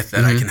dealing with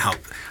that I can help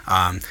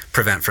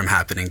prevent from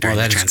happening during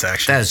the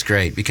transaction. That is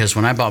great, because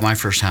when I bought my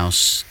first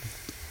house,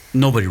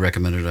 nobody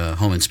recommended a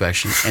home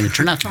inspection, and it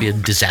turned out to be a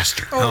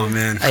disaster. Oh,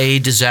 man. A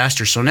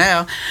disaster. So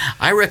now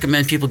I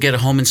recommend people get a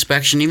home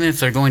inspection, even if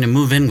they're going to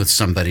move in with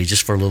somebody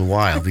just for a little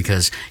while,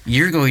 because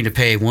you're going to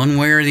pay one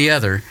way or the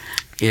other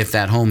if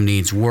that home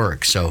needs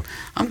work. So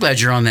I'm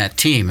glad you're on that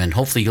team, and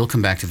hopefully you'll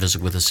come back to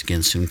visit with us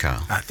again soon,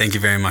 Kyle. Thank you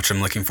very much.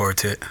 I'm looking forward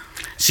to it.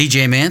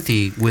 CJ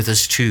Manthe with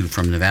us, too,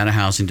 from Nevada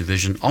Housing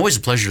Division. Always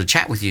a pleasure to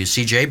chat with you,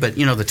 CJ, but,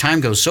 the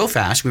time goes so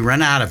fast. We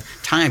run out of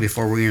time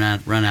before we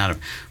run out of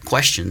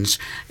questions,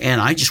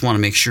 and I just want to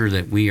make sure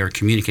that we are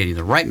communicating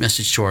the right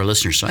message to our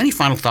listeners. So any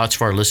final thoughts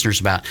for our listeners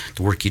about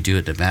the work you do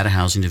at Nevada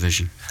Housing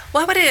Division?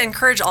 Well, I would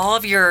encourage all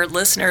of your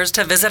listeners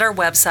to visit our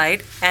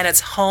website, and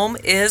it's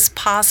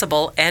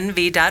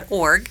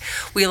homeispossiblenv.org.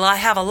 We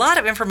have a lot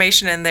of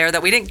information in there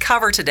that we didn't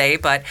cover today,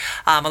 but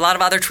a lot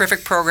of other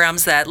terrific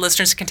programs that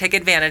listeners can take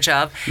advantage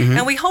of.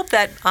 And we hope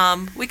that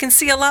we can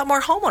see a lot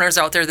more homeowners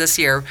out there this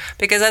year,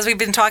 because as we've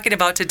been talking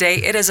about today,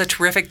 it is a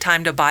terrific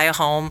time to buy a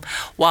home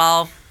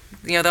while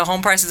the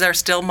home prices are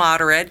still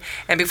moderate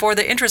and before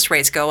the interest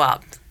rates go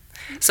up.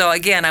 So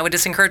again, I would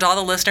just encourage all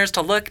the listeners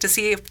to look to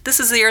see if this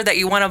is the year that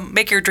you want to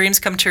make your dreams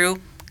come true.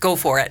 Go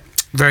for it.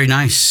 Very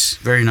nice.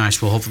 Very nice.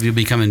 Well, hopefully you'll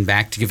be coming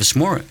back to give us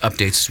more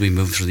updates as we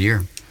move through the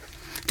year.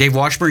 Dave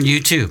Washburn,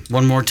 you too.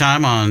 One more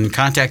time on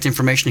contact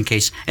information in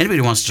case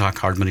anybody wants to talk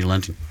hard money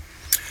lending.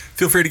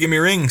 Feel free to give me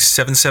a ring,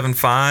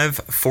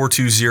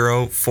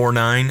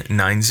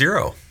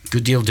 775-420-4990.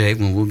 Good deal, Dave,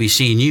 and we'll be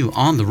seeing you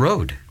on the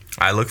road.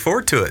 I look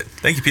forward to it.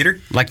 Thank you,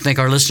 Peter. I'd like to thank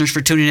our listeners for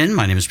tuning in.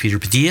 My name is Peter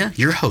Padilla,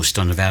 your host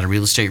on Nevada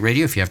Real Estate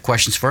Radio. If you have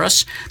questions for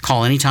us,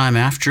 call anytime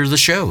after the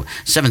show,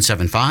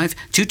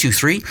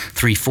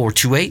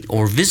 775-223-3428,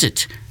 or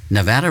visit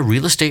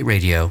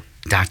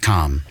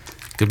NevadaRealEstateRadio.com.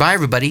 Goodbye,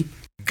 everybody.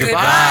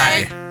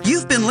 Goodbye.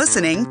 You've been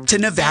listening to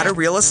Nevada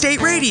Real Estate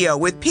Radio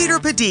with Peter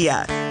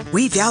Padilla.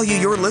 We value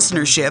your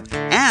listenership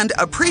and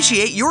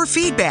appreciate your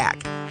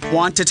feedback.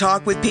 Want to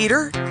talk with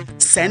Peter?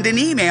 Send an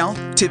email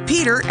to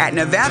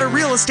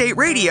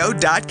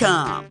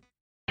peter@NevadaRealEstateRadio.com.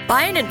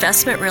 Buying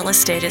investment real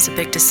estate is a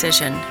big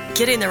decision.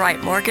 Getting the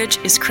right mortgage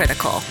is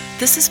critical.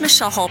 This is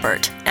Michelle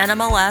Holbert,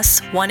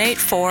 NMLS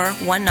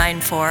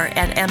 184194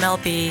 and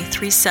MLB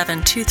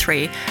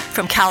 3723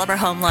 from Caliber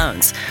Home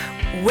Loans.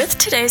 With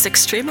today's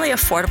extremely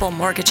affordable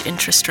mortgage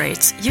interest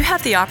rates, you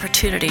have the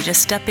opportunity to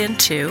step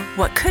into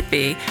what could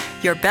be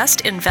your best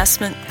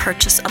investment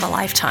purchase of a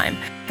lifetime.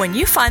 When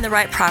you find the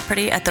right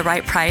property at the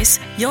right price,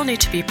 you'll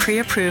need to be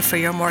pre-approved for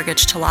your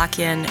mortgage to lock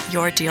in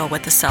your deal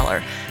with the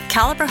seller.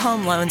 Caliber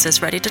Home Loans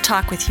is ready to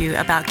talk with you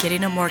about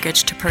getting a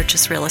mortgage to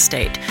purchase real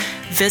estate.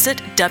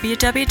 Visit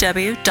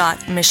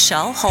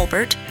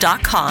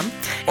www.michelleholbert.com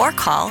or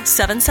call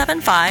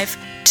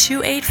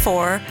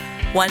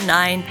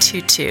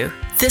 775-284-1922.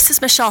 This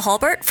is Michelle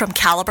Holbert from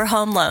Caliber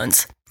Home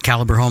Loans.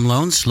 Caliber Home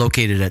Loans,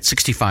 located at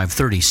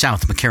 6530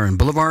 South McCarran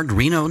Boulevard,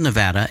 Reno,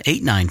 Nevada,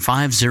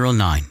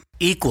 89509.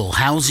 Equal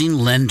housing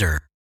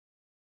lender.